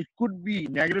 It could be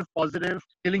negative, positive,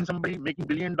 killing somebody, making $1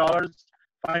 billion,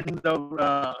 finding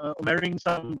the marrying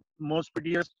some most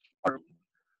prettiest,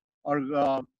 or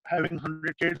having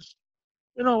 100 kids.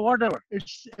 Whatever.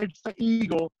 It's the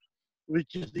ego,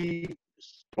 which is the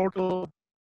total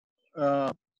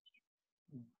uh,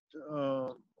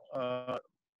 uh, uh,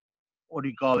 what do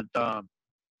you call it?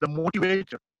 The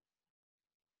motivator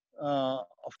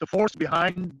of the force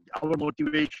behind our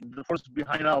motivation, the force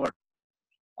behind our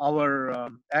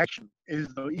action is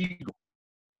the ego,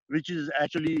 which is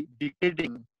actually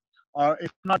dictating, or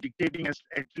if not dictating, as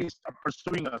at least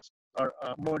pursuing us, or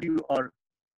motive, or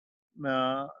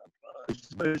uh,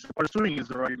 pursuing is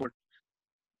the right word,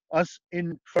 us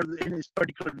in further in this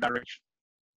particular direction.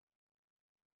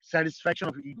 Satisfaction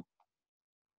of ego.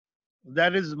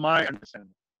 That is my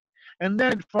understanding. And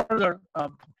then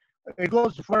it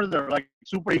goes further, like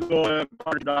superego,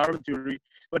 according to Darwin theory,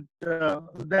 but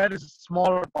that is a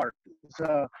smaller part.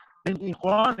 In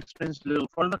Quran explains a little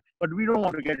further, but we don't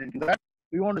want to get into that.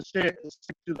 We want to stick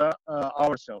to the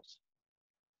ourselves.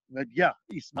 That yeah,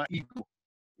 it's my ego.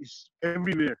 It's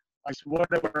everywhere. It's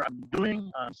whatever I'm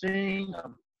doing, I'm saying,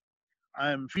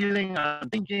 I'm feeling, I'm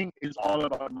thinking is all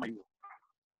about my ego.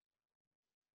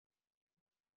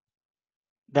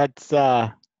 That's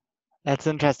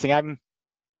interesting.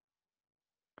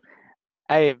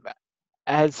 I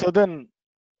so then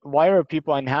why are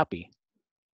people unhappy?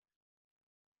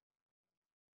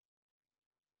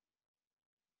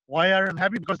 Why are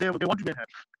unhappy? Because they want to be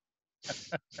unhappy.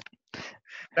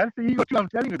 That's the ego too. I'm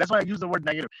telling you. That's why I use the word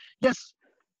negative. Yes,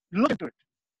 look into it.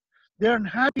 They're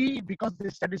unhappy because they're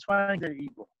satisfying their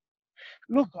ego.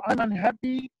 Look, I'm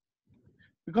unhappy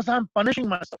because I'm punishing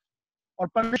myself or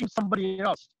punishing somebody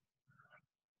else.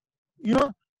 You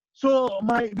know, so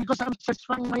my because I'm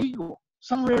satisfying my ego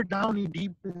somewhere down in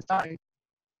deep inside.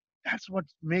 That's what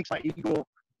makes my ego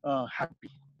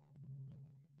happy.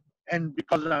 And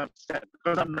because I'm sad,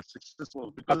 because I'm not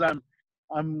successful, because I'm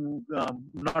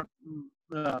not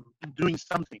doing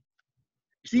something.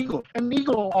 It's ego, and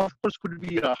ego, of course, could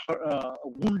be a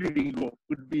wounded ego,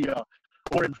 could be a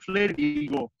overinflated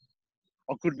ego,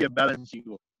 or could be a balanced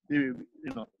ego. There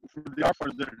are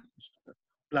further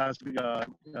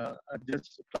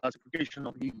this classification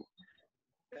of ego.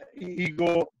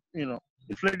 Ego,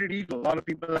 inflated ego. A lot of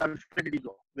people have inflated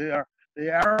ego. They are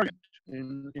arrogant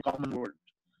in common words.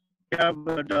 They have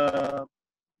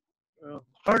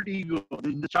hurt ego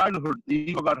in the childhood. The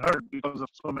ego got hurt because of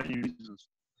so many reasons,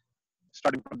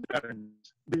 starting from the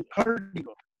parents. The hurt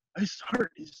ego. His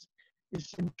hurt is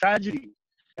in tragedy,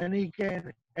 and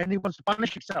he wants to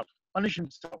punish himself.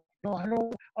 No, I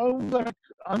don't.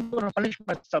 I'm gonna punish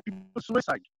myself. People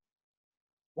suicide.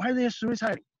 Why are they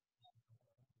suiciding?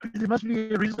 There must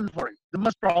be a reason for it. They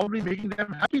must probably making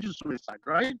them happy to suicide,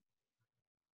 right?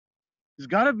 It's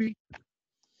gotta be.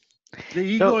 The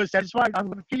ego So is satisfied. I'm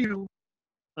gonna kill you.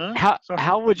 Huh? how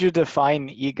Sorry. would you define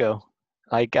ego?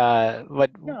 Like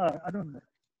what Yeah, I don't know.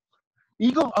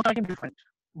 Ego, okay, I can define it,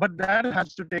 but that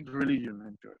has to take religion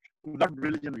into it. Without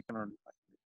religion, we cannot define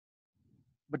it.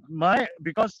 But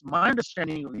because my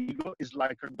understanding of ego is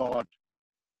like a god.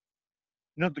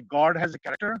 The god has a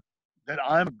character that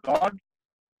I am a god.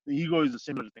 The ego is a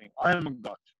similar thing. I am a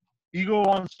god. Ego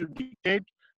wants to dictate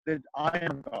that I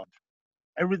am God.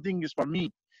 Everything is for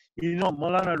me.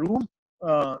 Maulana Room.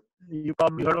 You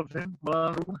probably heard of him.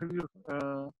 Maulana Room. Have you?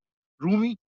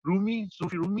 Rumi,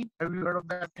 Sufi Rumi. Have you heard of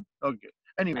that? Okay.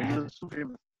 Anyway, he's a Sufi.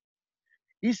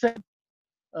 He said,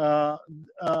 uh,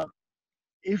 uh,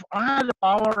 if I had the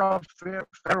power of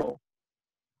Pharaoh,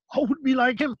 I would be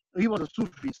like him. He was a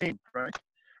Sufi saint, right?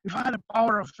 If I had the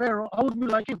power of Pharaoh, I would be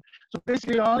like him. So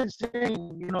basically, all he's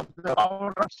saying, the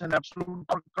power corrupts and absolute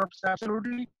power corrupts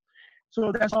absolutely.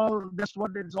 So that's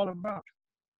what it's all about.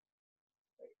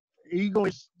 Ego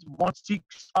is what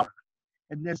seeks power,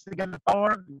 and as they get the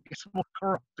power, it gets more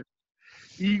corrupted.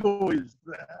 Ego is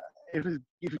if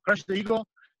you crush the ego,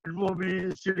 it will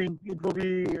be sitting. It will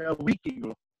be a weak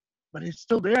ego, but it's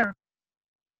still there,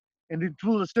 and it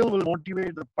will still will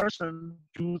motivate the person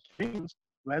to things,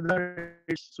 whether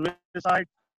it's suicide,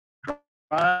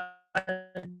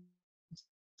 crying,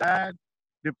 sad,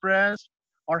 depressed,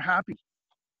 or happy.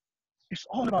 It's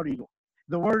all about ego.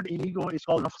 The word in ego is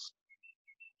called nafs.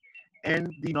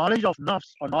 And the knowledge of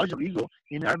nafs or knowledge of ego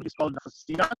in Arabic is called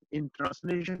nafsiyat. In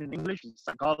translation in English is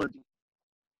psychology.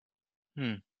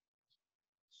 hmm.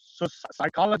 So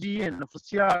psychology and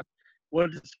nafsiyat what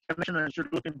is connection, I should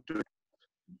look into it.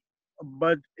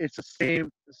 But it's the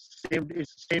it's the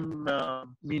same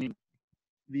meaning.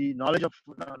 The knowledge of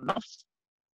nafs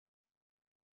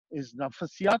is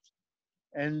nafsiyat,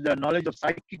 and the knowledge of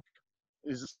psychic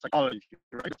is psychology,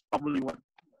 right? It's probably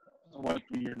what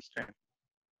we understand.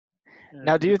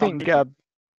 Now, do The you think combination,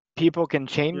 people can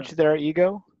yeah, change their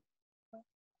ego?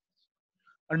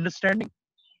 understanding,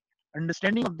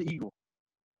 understanding of the ego.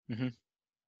 Hmm.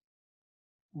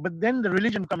 But then the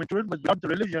religion come into it. But without the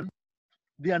religion,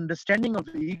 the understanding of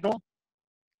the ego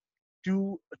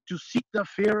to to seek the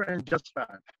fair and just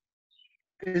path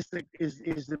is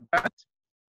the path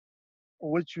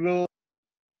which will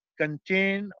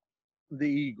contain the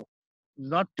ego,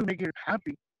 not to make it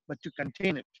happy, but to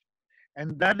contain it. And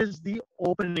that is the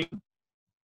opening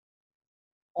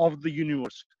of the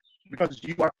universe, because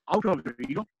you are out of your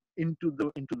ego into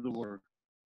the world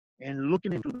and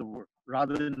looking into the world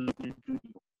rather than looking into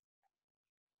ego.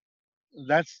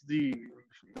 That's the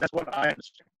that's what I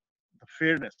understand. The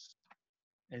fairness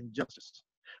and justice.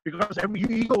 Because every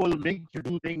ego will make you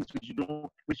do things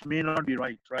which may not be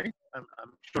right, right? I'm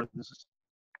sure this is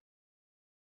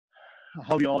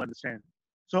how we all understand.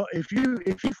 So if you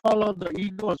follow the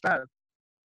ego's path,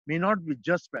 may not be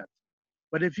just path,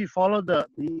 but if you follow the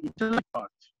intellect path,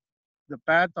 the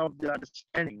path of the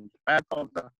understanding, the path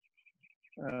uh,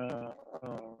 uh,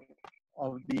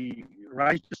 of the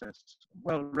righteousness.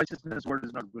 Well, righteousness word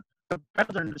is not good. The path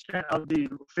of the understand of the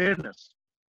fairness.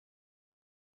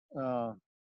 Uh,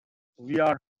 we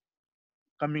are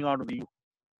coming out of the ego.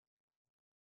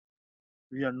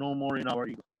 We are no more in our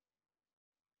ego.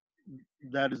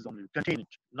 That is only contain it,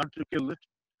 not to kill it.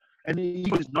 And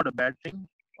ego is not a bad thing.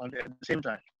 At the same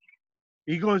time,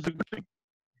 ego is a good thing.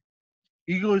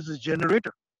 Ego is a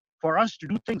generator for us to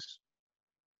do things,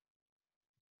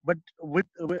 but with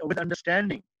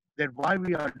understanding that why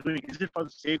we are doing. Is it for the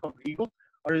sake of ego,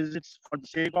 or is it for the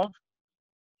sake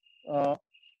uh,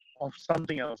 of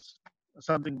something else,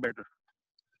 something better?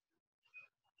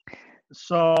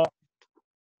 So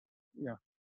yeah.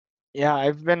 Yeah,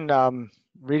 I've been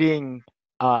reading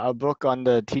a book on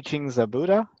the teachings of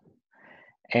Buddha,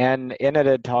 and in it,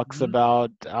 it talks Mhm.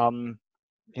 about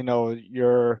you know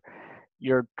your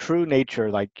true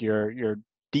nature, like your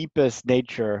deepest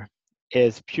nature,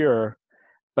 is pure,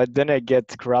 but then it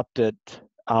gets corrupted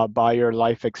by your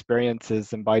life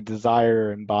experiences and by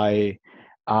desire and by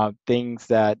things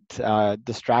that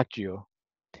distract you.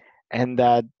 And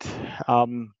that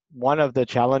one of the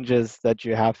challenges that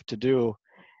you have to do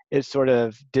is sort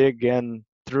of dig in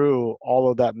through all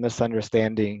of that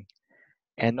misunderstanding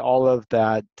and all of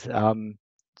that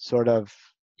sort of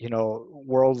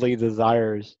worldly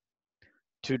desires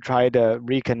to try to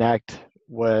reconnect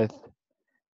with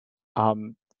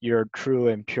your true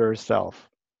and pure self.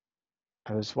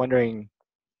 I was wondering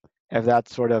if that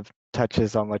sort of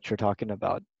touches on what you're talking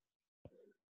about.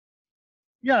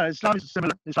 Yeah, Islam is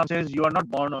similar. Islam says you are not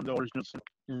born on the original sin.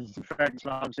 In fact,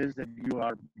 Islam says that you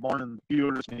are born in the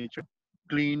purest nature,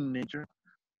 clean nature.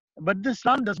 But the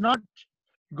Islam does not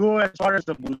go as far as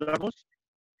the Buddha goes,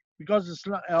 because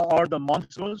Islam or the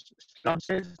monks goes. Islam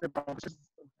says, the Prophet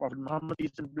Muhammad,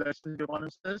 peace and blessings be upon him,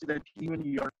 says that even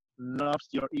your nafs,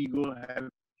 your ego, have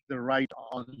the right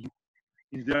on you.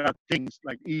 Means there are things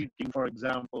like eating, for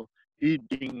example,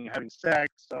 eating, having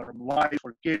sex, or wife,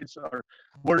 or kids, or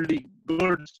worldly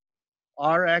goods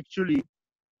are actually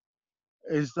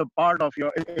is the part of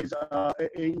your is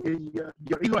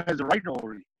your ego has a right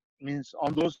over you. Means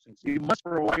on those things you must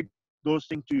provide those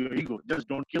things to your ego. Just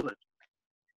don't kill it.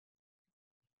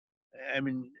 I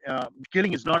mean,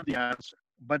 killing is not the answer,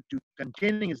 but to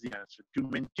containing is the answer. To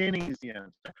maintaining is the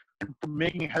answer, and to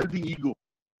making a healthy ego.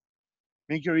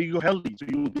 Make your ego healthy, so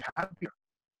you will be happier.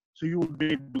 So you will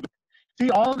be able to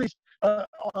see all these.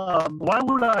 Why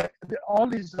would I? All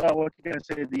these. What can I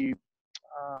say?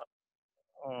 Uh,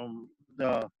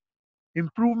 the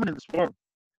improvement in this world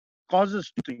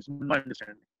causes two things, in my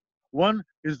understanding. One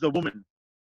is the woman,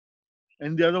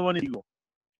 and the other one is ego.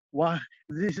 Why?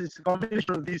 This is a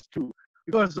combination of these two.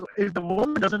 Because if the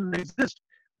woman doesn't exist,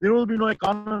 there will be no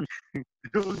economy.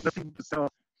 There will be nothing to sell,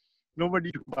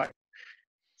 nobody to buy.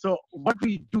 So what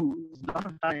we do is a lot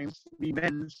of times we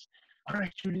men are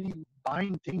actually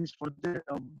buying things for the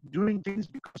doing things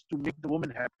because to make the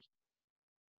woman happy.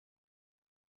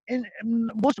 And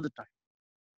most of the time,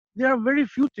 there are very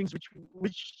few things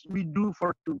which we do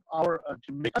for to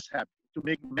make us happy, to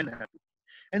make men happy.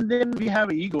 And then we have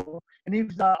an ego, and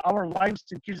if our wives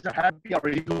and kids are happy, our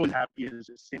ego is happy at the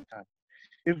same time.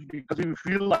 If because we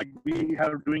feel like we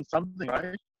are doing something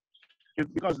right,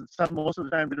 because most of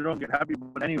the time they don't get happy.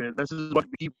 But anyway, this is what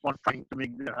we keep on trying to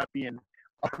make them happy, and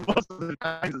or most of the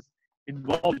times is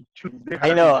involved in truth. They I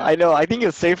hardly know, there. I know. I think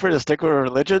it's safer to stick with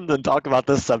religion than talk about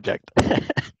this subject.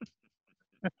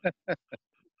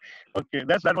 Okay,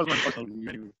 that was my personal view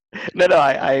anyway. No, no,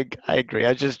 I agree. I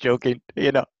was just joking.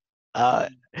 Uh,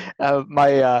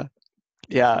 my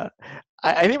yeah,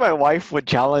 I think my wife would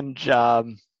challenge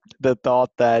the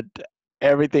thought that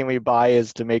everything we buy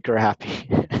is to make her happy.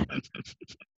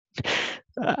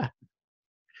 Uh,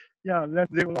 Yeah,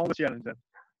 they will always challenge that.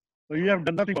 So you have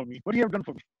done nothing for me. What do you have done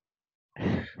for me?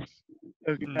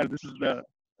 Okay, mm,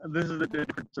 this is a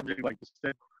different subject, like I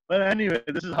said. But anyway,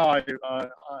 this is how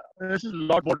this is a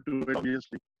lot more to it,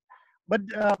 obviously. But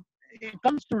it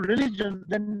comes to religion,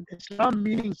 then Islam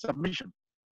meaning submission.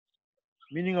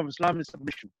 Meaning of Islam is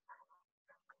submission,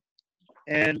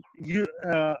 and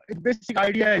its basic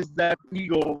idea is that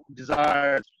ego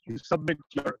desires you submit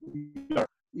your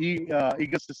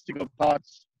egotistical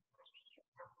thoughts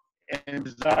and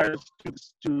desires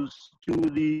to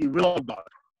the will of God.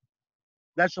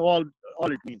 That's all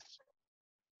it means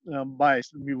by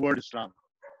the word Islam.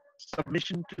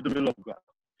 Submission to the will of God.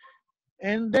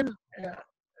 And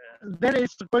then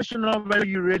it's the question of whether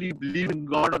you really believe in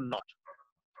God or not.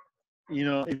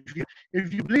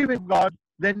 If you believe in God,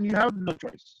 then you have no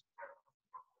choice.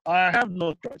 I have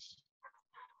no choice.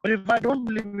 But if I don't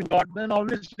believe in God, then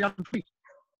obviously I'm free.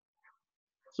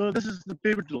 So this is the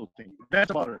pivotal thing.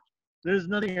 That's about it. There is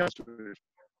nothing else to it.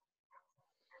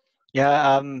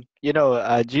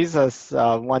 yeah, Jesus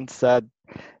once said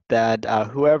that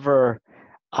whoever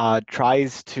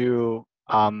tries to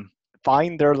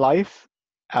find their life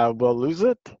will lose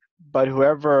it, but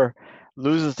whoever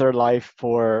loses their life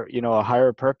for a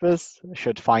higher purpose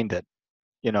should find it.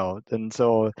 And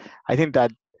so I think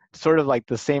that sort of like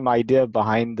the same idea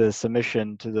behind the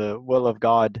submission to the will of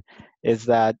God is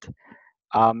that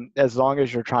as long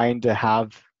as you're trying to have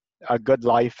a good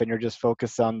life and you're just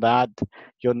focused on that,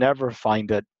 you'll never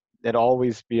find it. It'll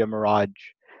always be a mirage.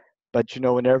 But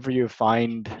whenever you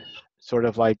find sort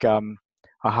of like a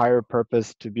higher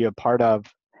purpose to be a part of,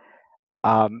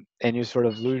 and you sort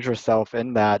of lose yourself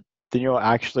in that, then you'll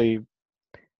actually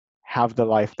have the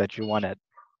life that you wanted,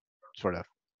 sort of.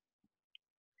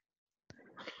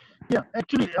 Yeah,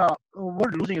 actually,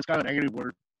 word losing is kind of a negative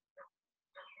word,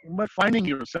 but finding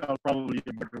yourself probably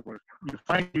a better word. You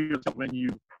find yourself when you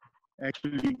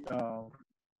actually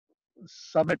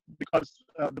submit, because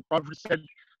the prophet said,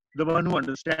 the one who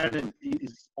understands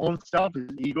his own self, his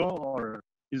ego, or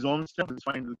his own self is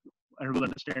fine and will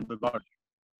understand the God.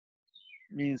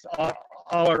 Means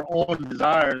our own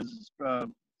desires of,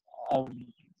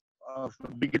 of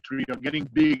bigotry or getting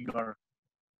big or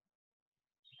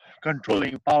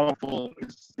controlling, powerful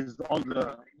is all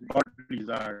the godly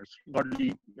desires,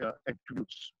 godly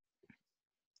attributes.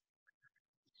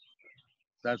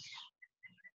 That's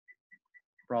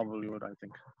probably what I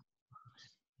think.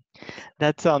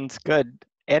 That sounds good.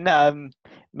 And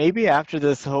maybe after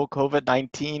this whole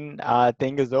COVID-19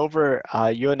 thing is over,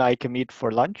 you and I can meet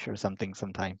for lunch or something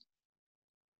sometime.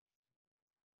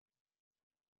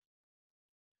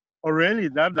 Oh, really?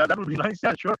 That would be nice.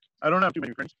 Yeah, sure. I don't have too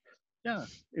many friends. Yeah,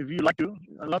 if you like to,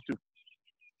 I'd love to.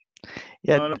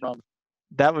 Yeah, Not a problem.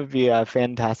 that would be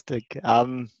fantastic.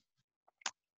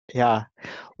 Yeah.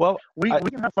 Well, We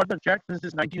can have further chat since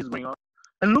this 19 is going on.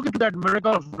 And look into that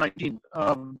miracle of 19,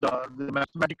 the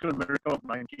mathematical miracle of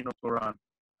 19 of Quran,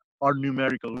 or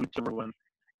numerical, whichever one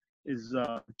is.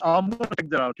 I'm going to check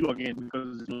that out too again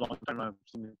because it's a long time I've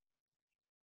seen it.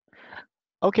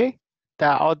 okay.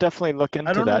 I'll definitely look I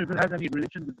into don't know that. if it has any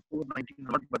relation with COVID-19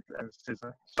 or not, but as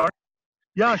a start,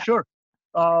 yeah, sure.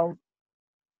 Uh,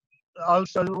 I'll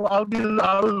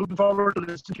looking forward to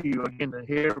listen to you again and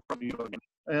hear from you again.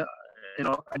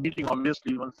 Uh, and meeting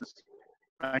obviously once this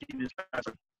 19 is passed,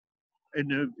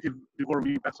 and if before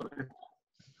we pass away,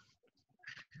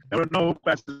 never know who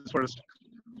passes first.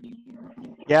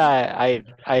 Yeah,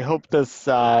 I hope this.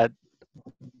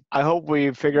 I hope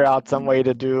we figure out some way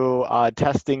to do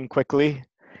testing quickly,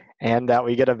 and that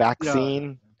we get a Yeah.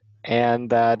 vaccine, and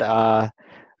that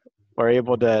we're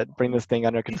able to bring this thing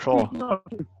under control.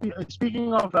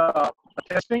 Speaking of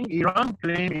testing, Iran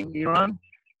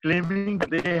claiming that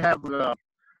they have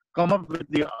come up with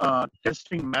the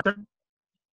testing method.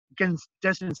 You can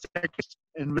test in seconds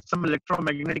and with some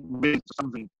electromagnetic waves or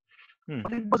something. Hmm.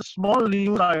 But it was a small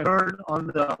news I heard on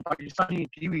the Pakistani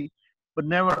TV, but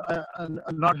never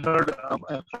not heard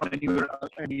from anywhere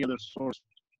any other source.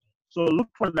 So look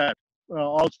for that.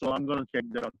 Also, I'm going to check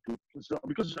that out too. So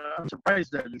because I'm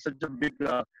surprised that it's such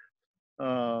a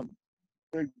uh,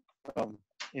 big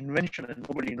invention and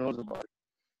nobody knows about it.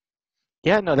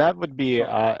 Yeah, no, that would be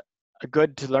So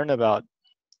good to learn about.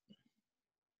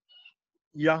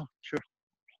 Yeah, sure.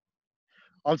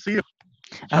 I'll see you.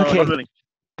 Inshallah, God Okay, willing.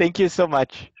 thank you so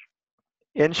much.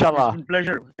 It's Inshallah. been a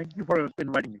pleasure. Thank you for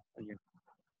inviting me again.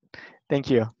 Thank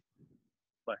you.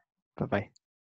 Bye. Bye bye.